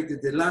also think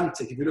that the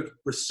Atlantic, if you look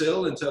at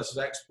Brazil in terms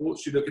of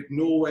exports, you look at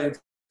Norway in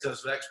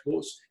terms of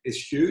exports,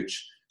 is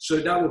huge.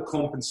 So that will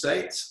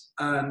compensate.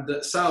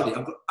 And Saudi,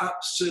 I've got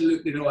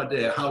absolutely no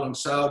idea how long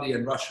Saudi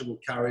and Russia will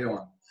carry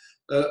on.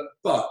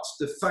 But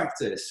the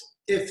fact is,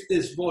 if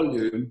this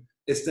volume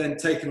is then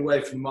taken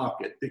away from the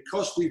market,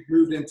 because we've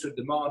moved into a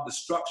demand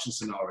destruction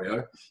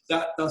scenario,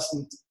 that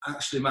doesn't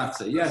actually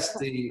matter. Yes,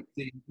 the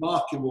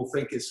market will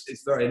think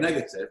it's very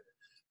negative,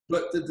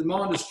 but the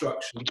demand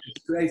destruction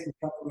is creating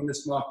something in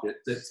this market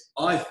that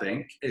I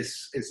think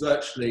is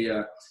virtually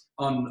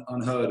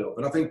unheard of.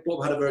 And I think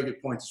Bob had a very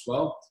good point as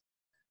well.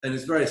 And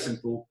it's very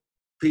simple.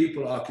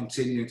 People are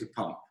continuing to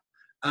pump.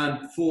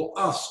 And for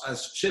us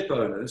as ship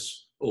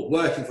owners, or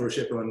working for a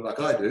ship owner like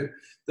I do,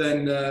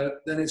 then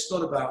it's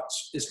not about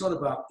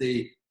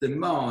the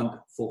demand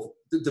for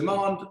the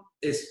demand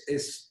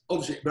is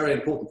obviously very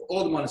important.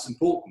 Oil demand is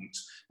important,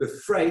 but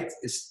freight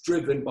is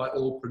driven by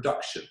oil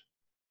production.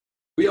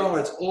 We are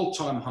at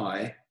all-time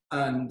high,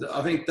 and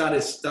I think that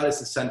is the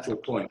central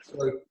point.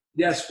 So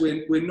yes,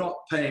 we're not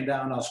paying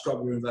down our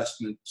scrubber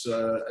investment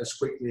as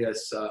quickly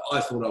as I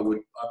thought I would.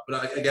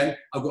 But again,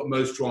 I've got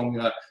most wrong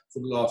for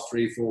the last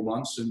 3-4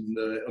 months, and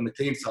on the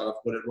clean side,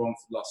 I've got it wrong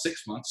for the last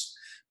 6 months.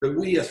 But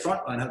we as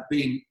Frontline have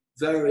been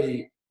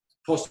very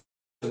positive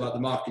about the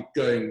market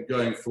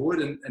going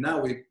forward, and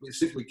now we're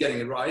simply getting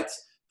it right,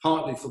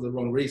 partly for the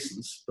wrong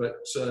reasons, but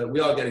we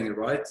are getting it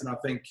right, and I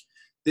think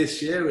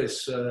this year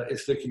is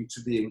looking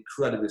to be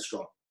incredibly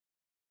strong.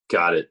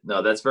 Got it.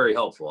 No, that's very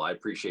helpful. I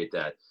appreciate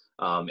that.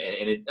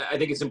 I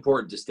think it's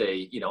important to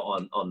stay,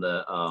 on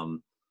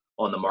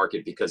the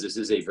market, because this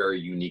is a very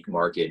unique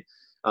market.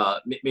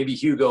 Maybe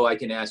Hugo, I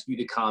can ask you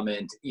to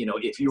comment.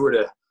 If you were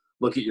to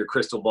look at your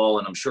crystal ball,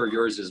 and I'm sure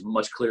yours is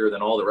much clearer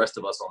than all the rest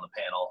of us on the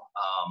panel.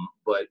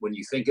 But when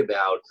you think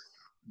about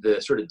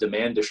the sort of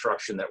demand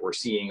destruction that we're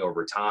seeing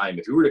over time,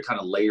 if you were to kind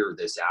of layer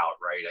this out,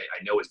 right?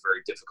 I know it's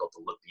very difficult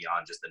to look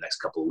beyond just the next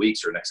couple of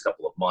weeks or next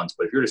couple of months,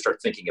 but if you were to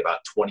start thinking about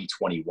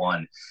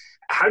 2021,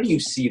 how do you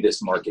see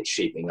this market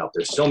shaping up?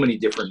 There's so many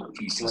different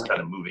pieces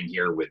kind of moving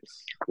here, with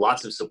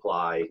lots of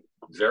supply,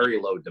 very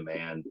low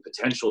demand,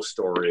 potential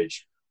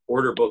storage,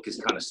 order book is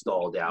kind of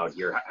stalled out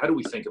here. How do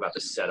we think about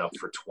the setup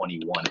for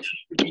 21 if you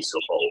could be so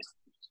bold?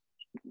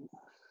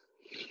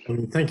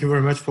 Thank you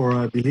very much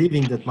for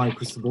believing that my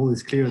crystal ball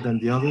is clearer than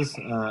the others.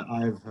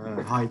 I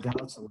have high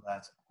doubts on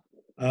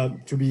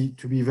that. To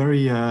be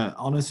very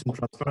honest and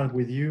transparent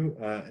with you,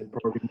 and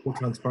probably more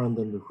transparent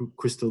than the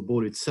crystal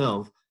ball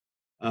itself,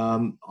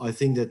 I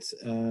think that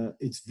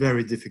it's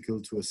very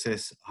difficult to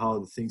assess how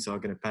the things are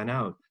going to pan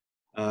out.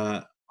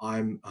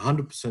 I'm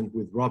 100%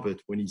 with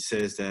Robert when he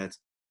says that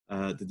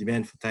the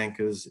demand for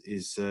tankers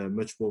is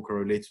much more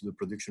correlated to the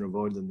production of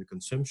oil than the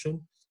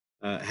consumption.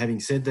 Having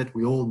said that,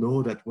 we all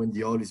know that when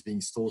the oil is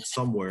being stored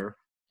somewhere,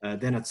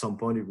 then at some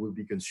point it will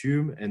be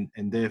consumed,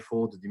 and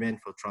therefore the demand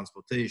for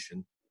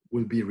transportation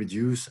will be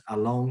reduced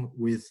along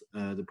with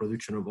the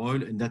production of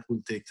oil, and that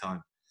will take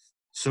time.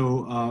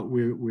 So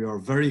we are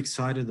very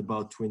excited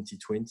about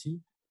 2020.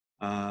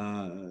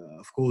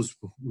 Of course,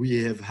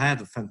 we have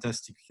had a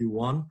fantastic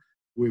Q1.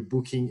 We're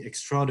booking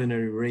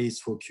extraordinary rates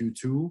for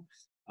Q2.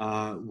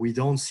 We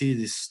don't see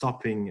this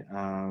stopping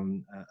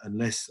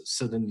unless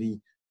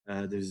suddenly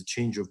there's a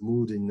change of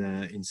mood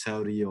in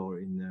Saudi or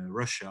in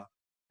Russia,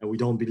 and we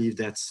don't believe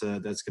that's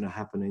going to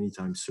happen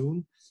anytime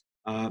soon.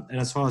 And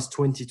as far as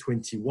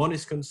 2021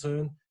 is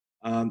concerned,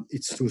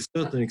 it's to a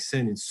certain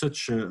extent in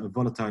such a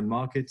volatile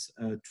market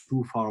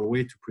too far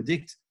away to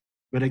predict.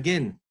 But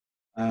again,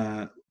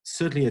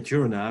 certainly at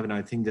Euronav, and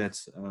I think that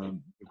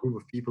a group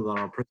of people that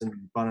are present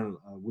in the panel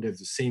would have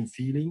the same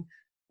feeling.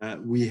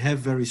 We have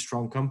very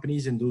strong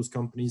companies, and those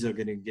companies are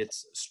going to get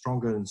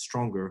stronger and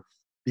stronger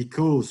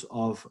because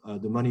of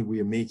the money we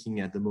are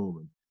making at the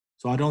moment.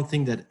 So I don't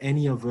think that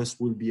any of us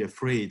will be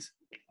afraid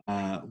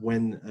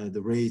when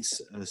the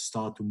rates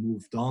start to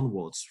move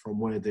downwards from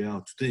where they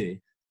are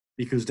today,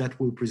 because that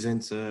will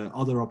present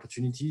other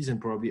opportunities and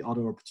probably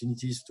other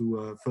opportunities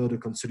to further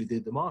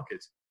consolidate the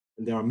market.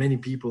 And there are many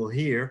people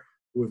here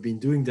who have been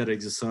doing that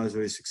exercise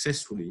very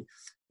successfully.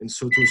 And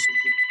so to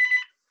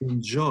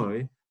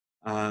enjoy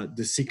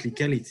the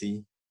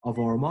cyclicality of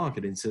our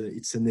market.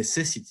 It's a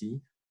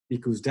necessity,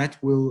 because that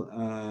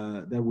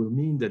will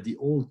mean that the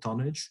old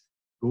tonnage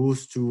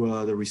goes to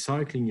the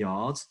recycling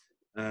yards,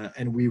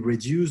 and we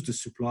reduce the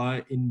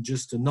supply in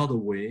just another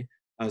way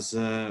as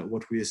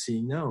what we are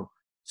seeing now.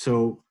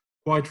 So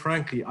quite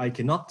frankly, I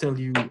cannot tell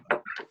you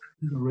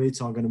the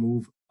rates are going to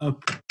move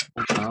up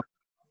or down.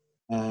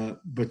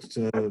 But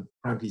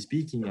frankly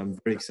speaking, I'm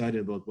very excited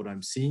about what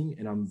I'm seeing,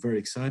 and I'm very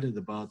excited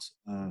about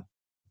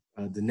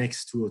the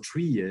next 2 or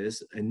 3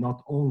 years, and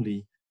not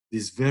only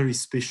this very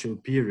special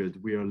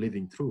period we are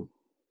living through.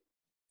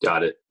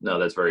 Got it. No,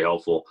 that's very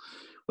helpful.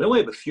 We only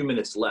have a few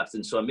minutes left,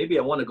 and so maybe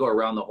I want to go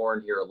around the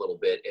horn here a little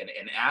bit and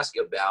ask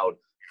about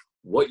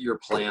what your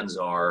plans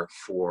are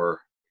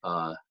for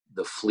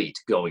the fleet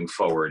going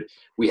forward.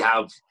 We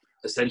have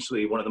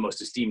essentially one of the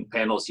most esteemed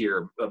panels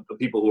here of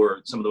people who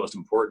are some of the most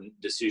important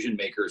decision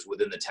makers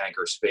within the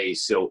tanker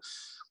space. So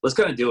let's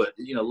kind of do it.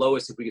 You know,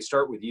 Lois, if we could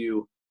start with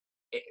you,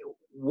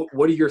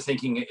 what are you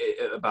thinking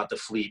about the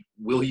fleet?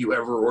 Will you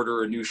ever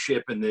order a new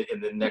ship in the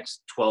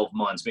next 12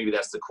 months? Maybe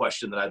that's the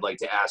question that I'd like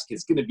to ask.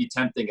 It's going to be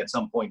tempting at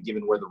some point,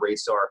 given where the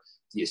rates are.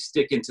 Do you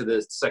stick into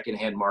the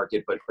secondhand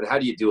market? But how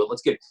do you do it?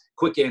 Let's get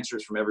quick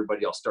answers from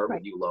everybody. I'll start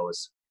with you,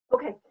 Lois.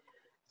 Okay.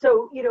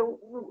 So, you know,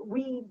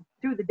 we,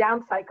 through the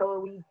down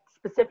cycle, we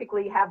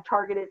specifically have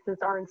targeted since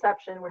our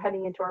inception. We're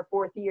heading into our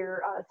 4th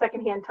year.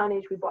 Secondhand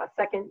tonnage, we bought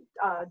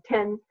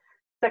 10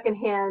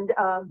 secondhand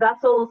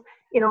vessels.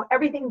 You know,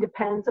 everything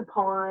depends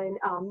upon,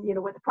 you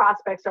know, what the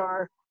prospects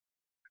are.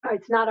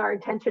 It's not our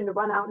intention to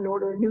run out and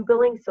order a new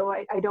building, so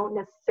I don't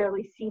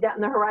necessarily see that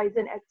in the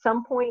horizon. At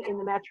some point in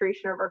the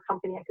maturation of our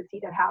company, I could see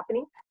that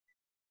happening.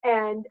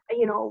 And,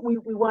 you know, we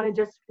want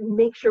to just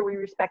make sure we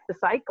respect the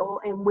cycle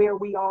and where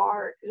we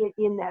are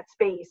in that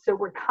space. So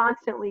we're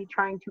constantly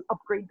trying to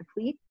upgrade the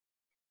fleet,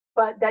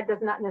 but that does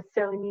not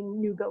necessarily mean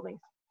new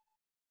buildings.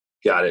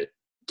 Got it.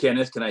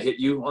 Kenneth, can I hit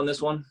you on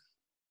this one?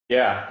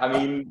 Yeah, I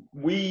mean,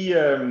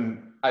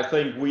 I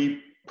think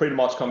we pretty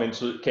much came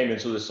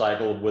into the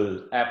cycle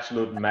with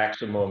absolute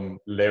maximum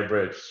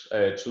leverage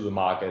to the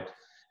market.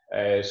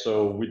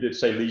 So we did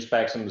say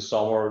leasebacks in the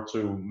summer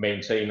to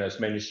maintain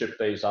as many ship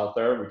days out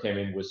there. We came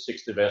in with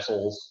 60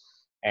 vessels,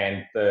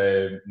 and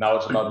now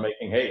it's about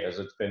making hay, as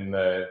it's been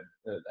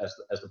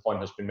as the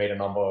point has been made a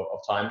number of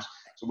times.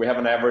 So we have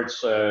an average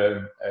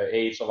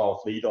age of our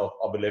fleet of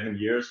 11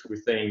 years. We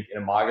think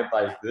in a market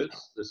like this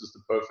is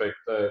the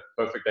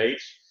perfect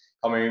age.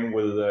 Coming in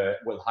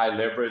with high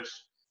leverage,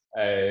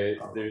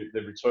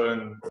 the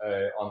return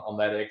on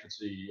that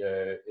equity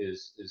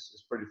is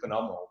pretty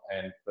phenomenal,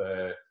 and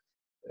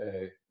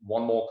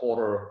one more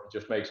quarter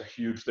just makes a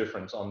huge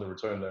difference on the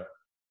return there.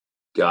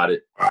 Got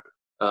it.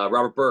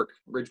 Robert Burke,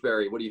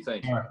 Ridgeberry, what do you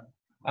think?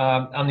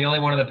 I'm the only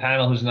one on the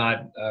panel who's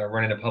not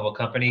running a public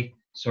company,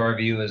 so our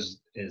view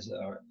is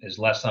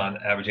less on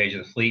average age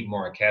of the fleet,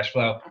 more on cash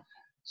flow.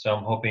 So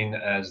I'm hoping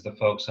as the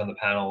folks on the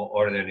panel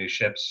order their new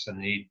ships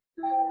and they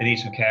need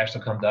some cash,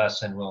 they'll come to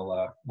us, and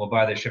we'll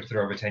buy their ships that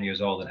are over 10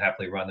 years old and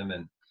happily run them,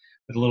 and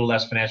with a little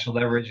less financial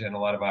leverage and a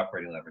lot of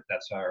operating leverage.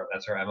 That's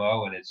our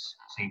MO, and it's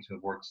seemed to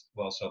have worked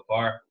well so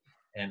far,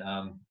 and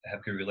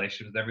have good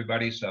relationships with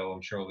everybody. So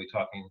I'm sure we'll be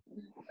talking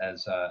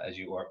as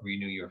you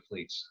renew your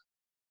fleets.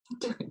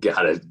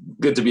 Got it.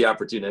 Good to be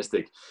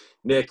opportunistic.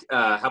 Nick,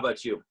 how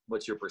about you?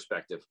 What's your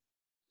perspective?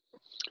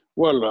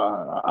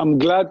 Well, I'm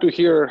glad to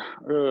hear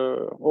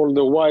all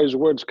the wise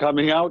words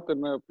coming out,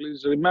 and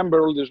please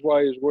remember all these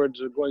wise words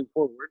going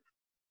forward.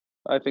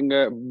 I think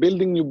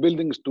building new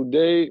buildings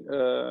today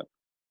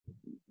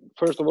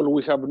first of all,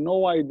 we have no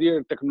idea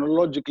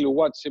technologically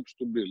what ships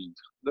to build.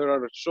 There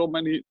are so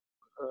many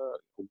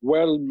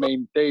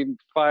well-maintained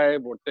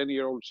 5 or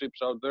 10-year-old ships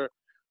out there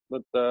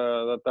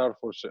that are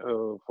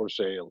for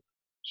sale.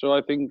 So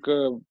I think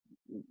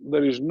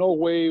there is no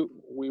way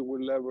we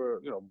will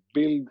ever,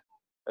 build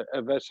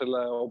a vessel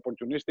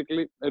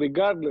opportunistically,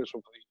 regardless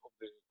of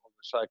the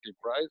cycle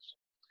price.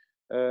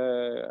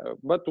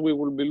 But we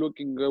will be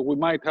looking. We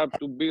might have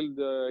to build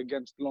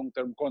against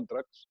long-term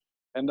contracts,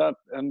 and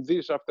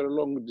this after a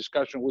long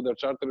discussion with our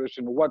charterers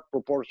in what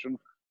proportion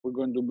we're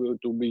going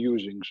to be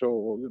using. So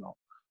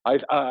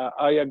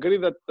I agree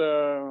that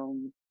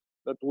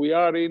that we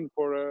are in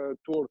for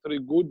 2 or 3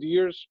 good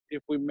years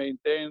if we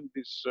maintain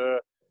this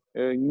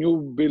new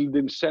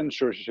building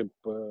censorship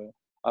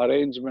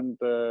arrangement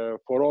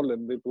for all,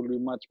 and it will be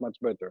much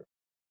better.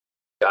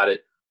 Got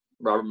it.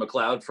 Robert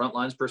McLeod,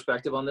 Frontline's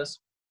perspective on this?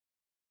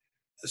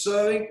 So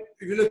I think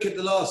if you look at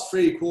the last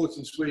 3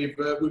 quarters, we've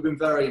been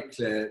very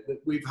clear that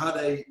we've had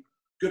a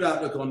good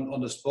outlook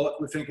on the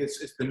spot. We think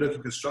it's been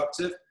looking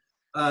constructive,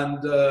 and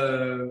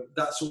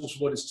that's also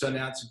what it's turning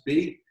out to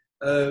be.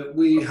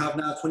 We have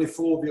now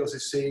 24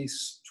 VLCCs,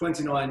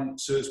 29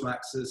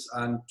 Suezmaxes,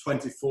 and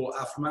 24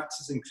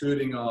 Aframaxes,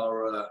 including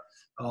our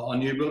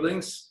new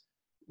buildings.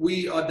 We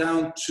are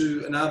down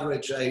to an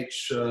average age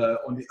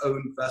on the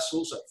owned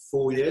vessels at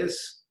 4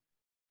 years.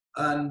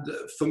 And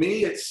for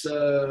me, it's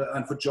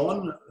and for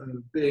John,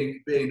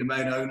 being the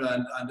main owner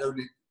and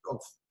only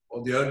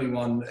of the only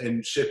one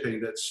in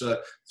shipping that's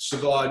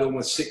survived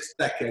almost 6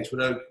 decades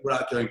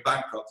without going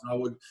bankrupt.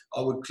 And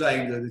I would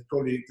claim that he's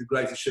probably the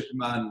greatest shipping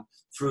man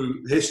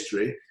through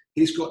history.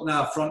 He's got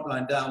now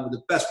Frontline down with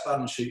the best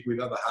balance sheet we've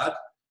ever had,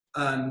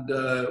 and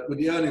with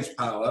the earnings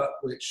power,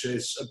 which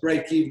is a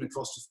break even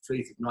across the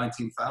fleet of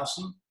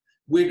 19,000.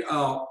 With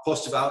our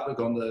positive outlook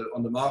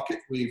on the market,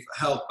 we've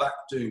held back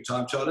doing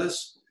time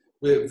charters.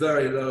 We're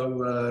very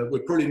low.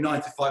 We're probably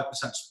 95%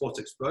 spot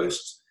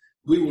exposed.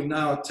 We will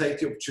now take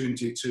the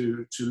opportunity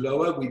to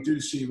lower. We do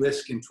see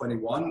risk in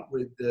 21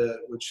 with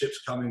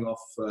ships coming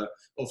off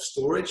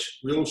storage.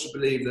 We also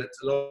believe that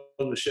a lot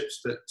of the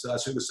ships that,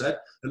 as Hugo said,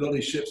 a lot of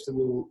these ships that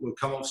will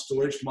come off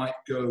storage might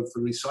go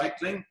for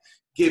recycling,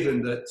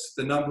 given that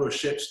the number of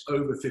ships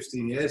over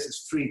 15 years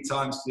is 3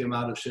 times the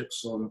amount of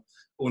ships on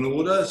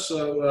order.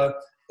 So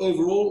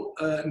overall,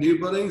 new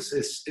buildings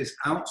is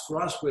out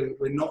for us.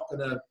 We're not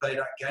going to play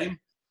that game.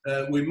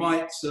 We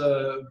might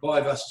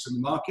buy vessels in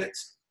the market,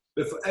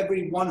 but for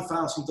every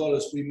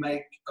 $1,000 we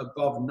make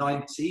above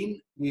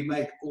 19, we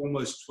make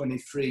almost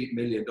 $23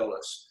 million.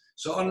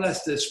 So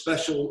unless there's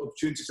special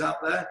opportunities out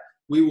there,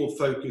 we will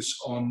focus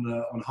on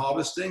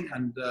harvesting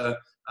and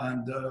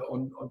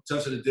on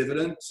terms of the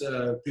dividend.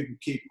 People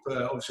keep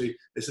obviously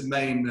it's a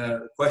main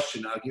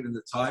question now, given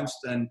the times.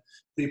 Then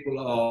people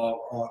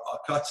are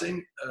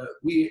cutting.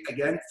 We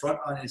again,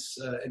 Frontline is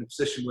in a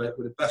position where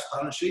with the best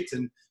balance sheet,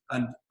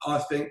 and I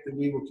think that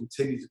we will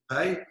continue to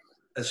pay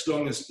as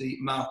long as the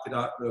market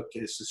outlook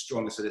is as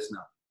strong as it is now.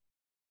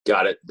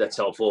 Got it. That's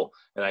helpful.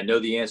 And I know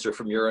the answer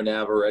from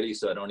Euronav already,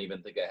 so I don't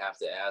even think I have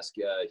to ask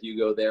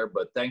Hugo there.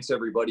 But thanks,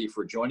 everybody,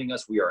 for joining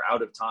us. We are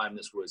out of time.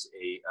 This was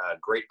a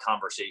great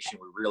conversation.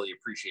 We really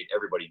appreciate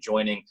everybody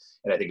joining.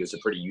 And I think it was a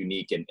pretty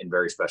unique and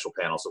very special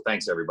panel. So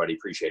thanks, everybody.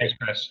 Appreciate it.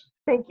 Thanks, Chris.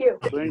 Thank you.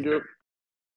 Thank you.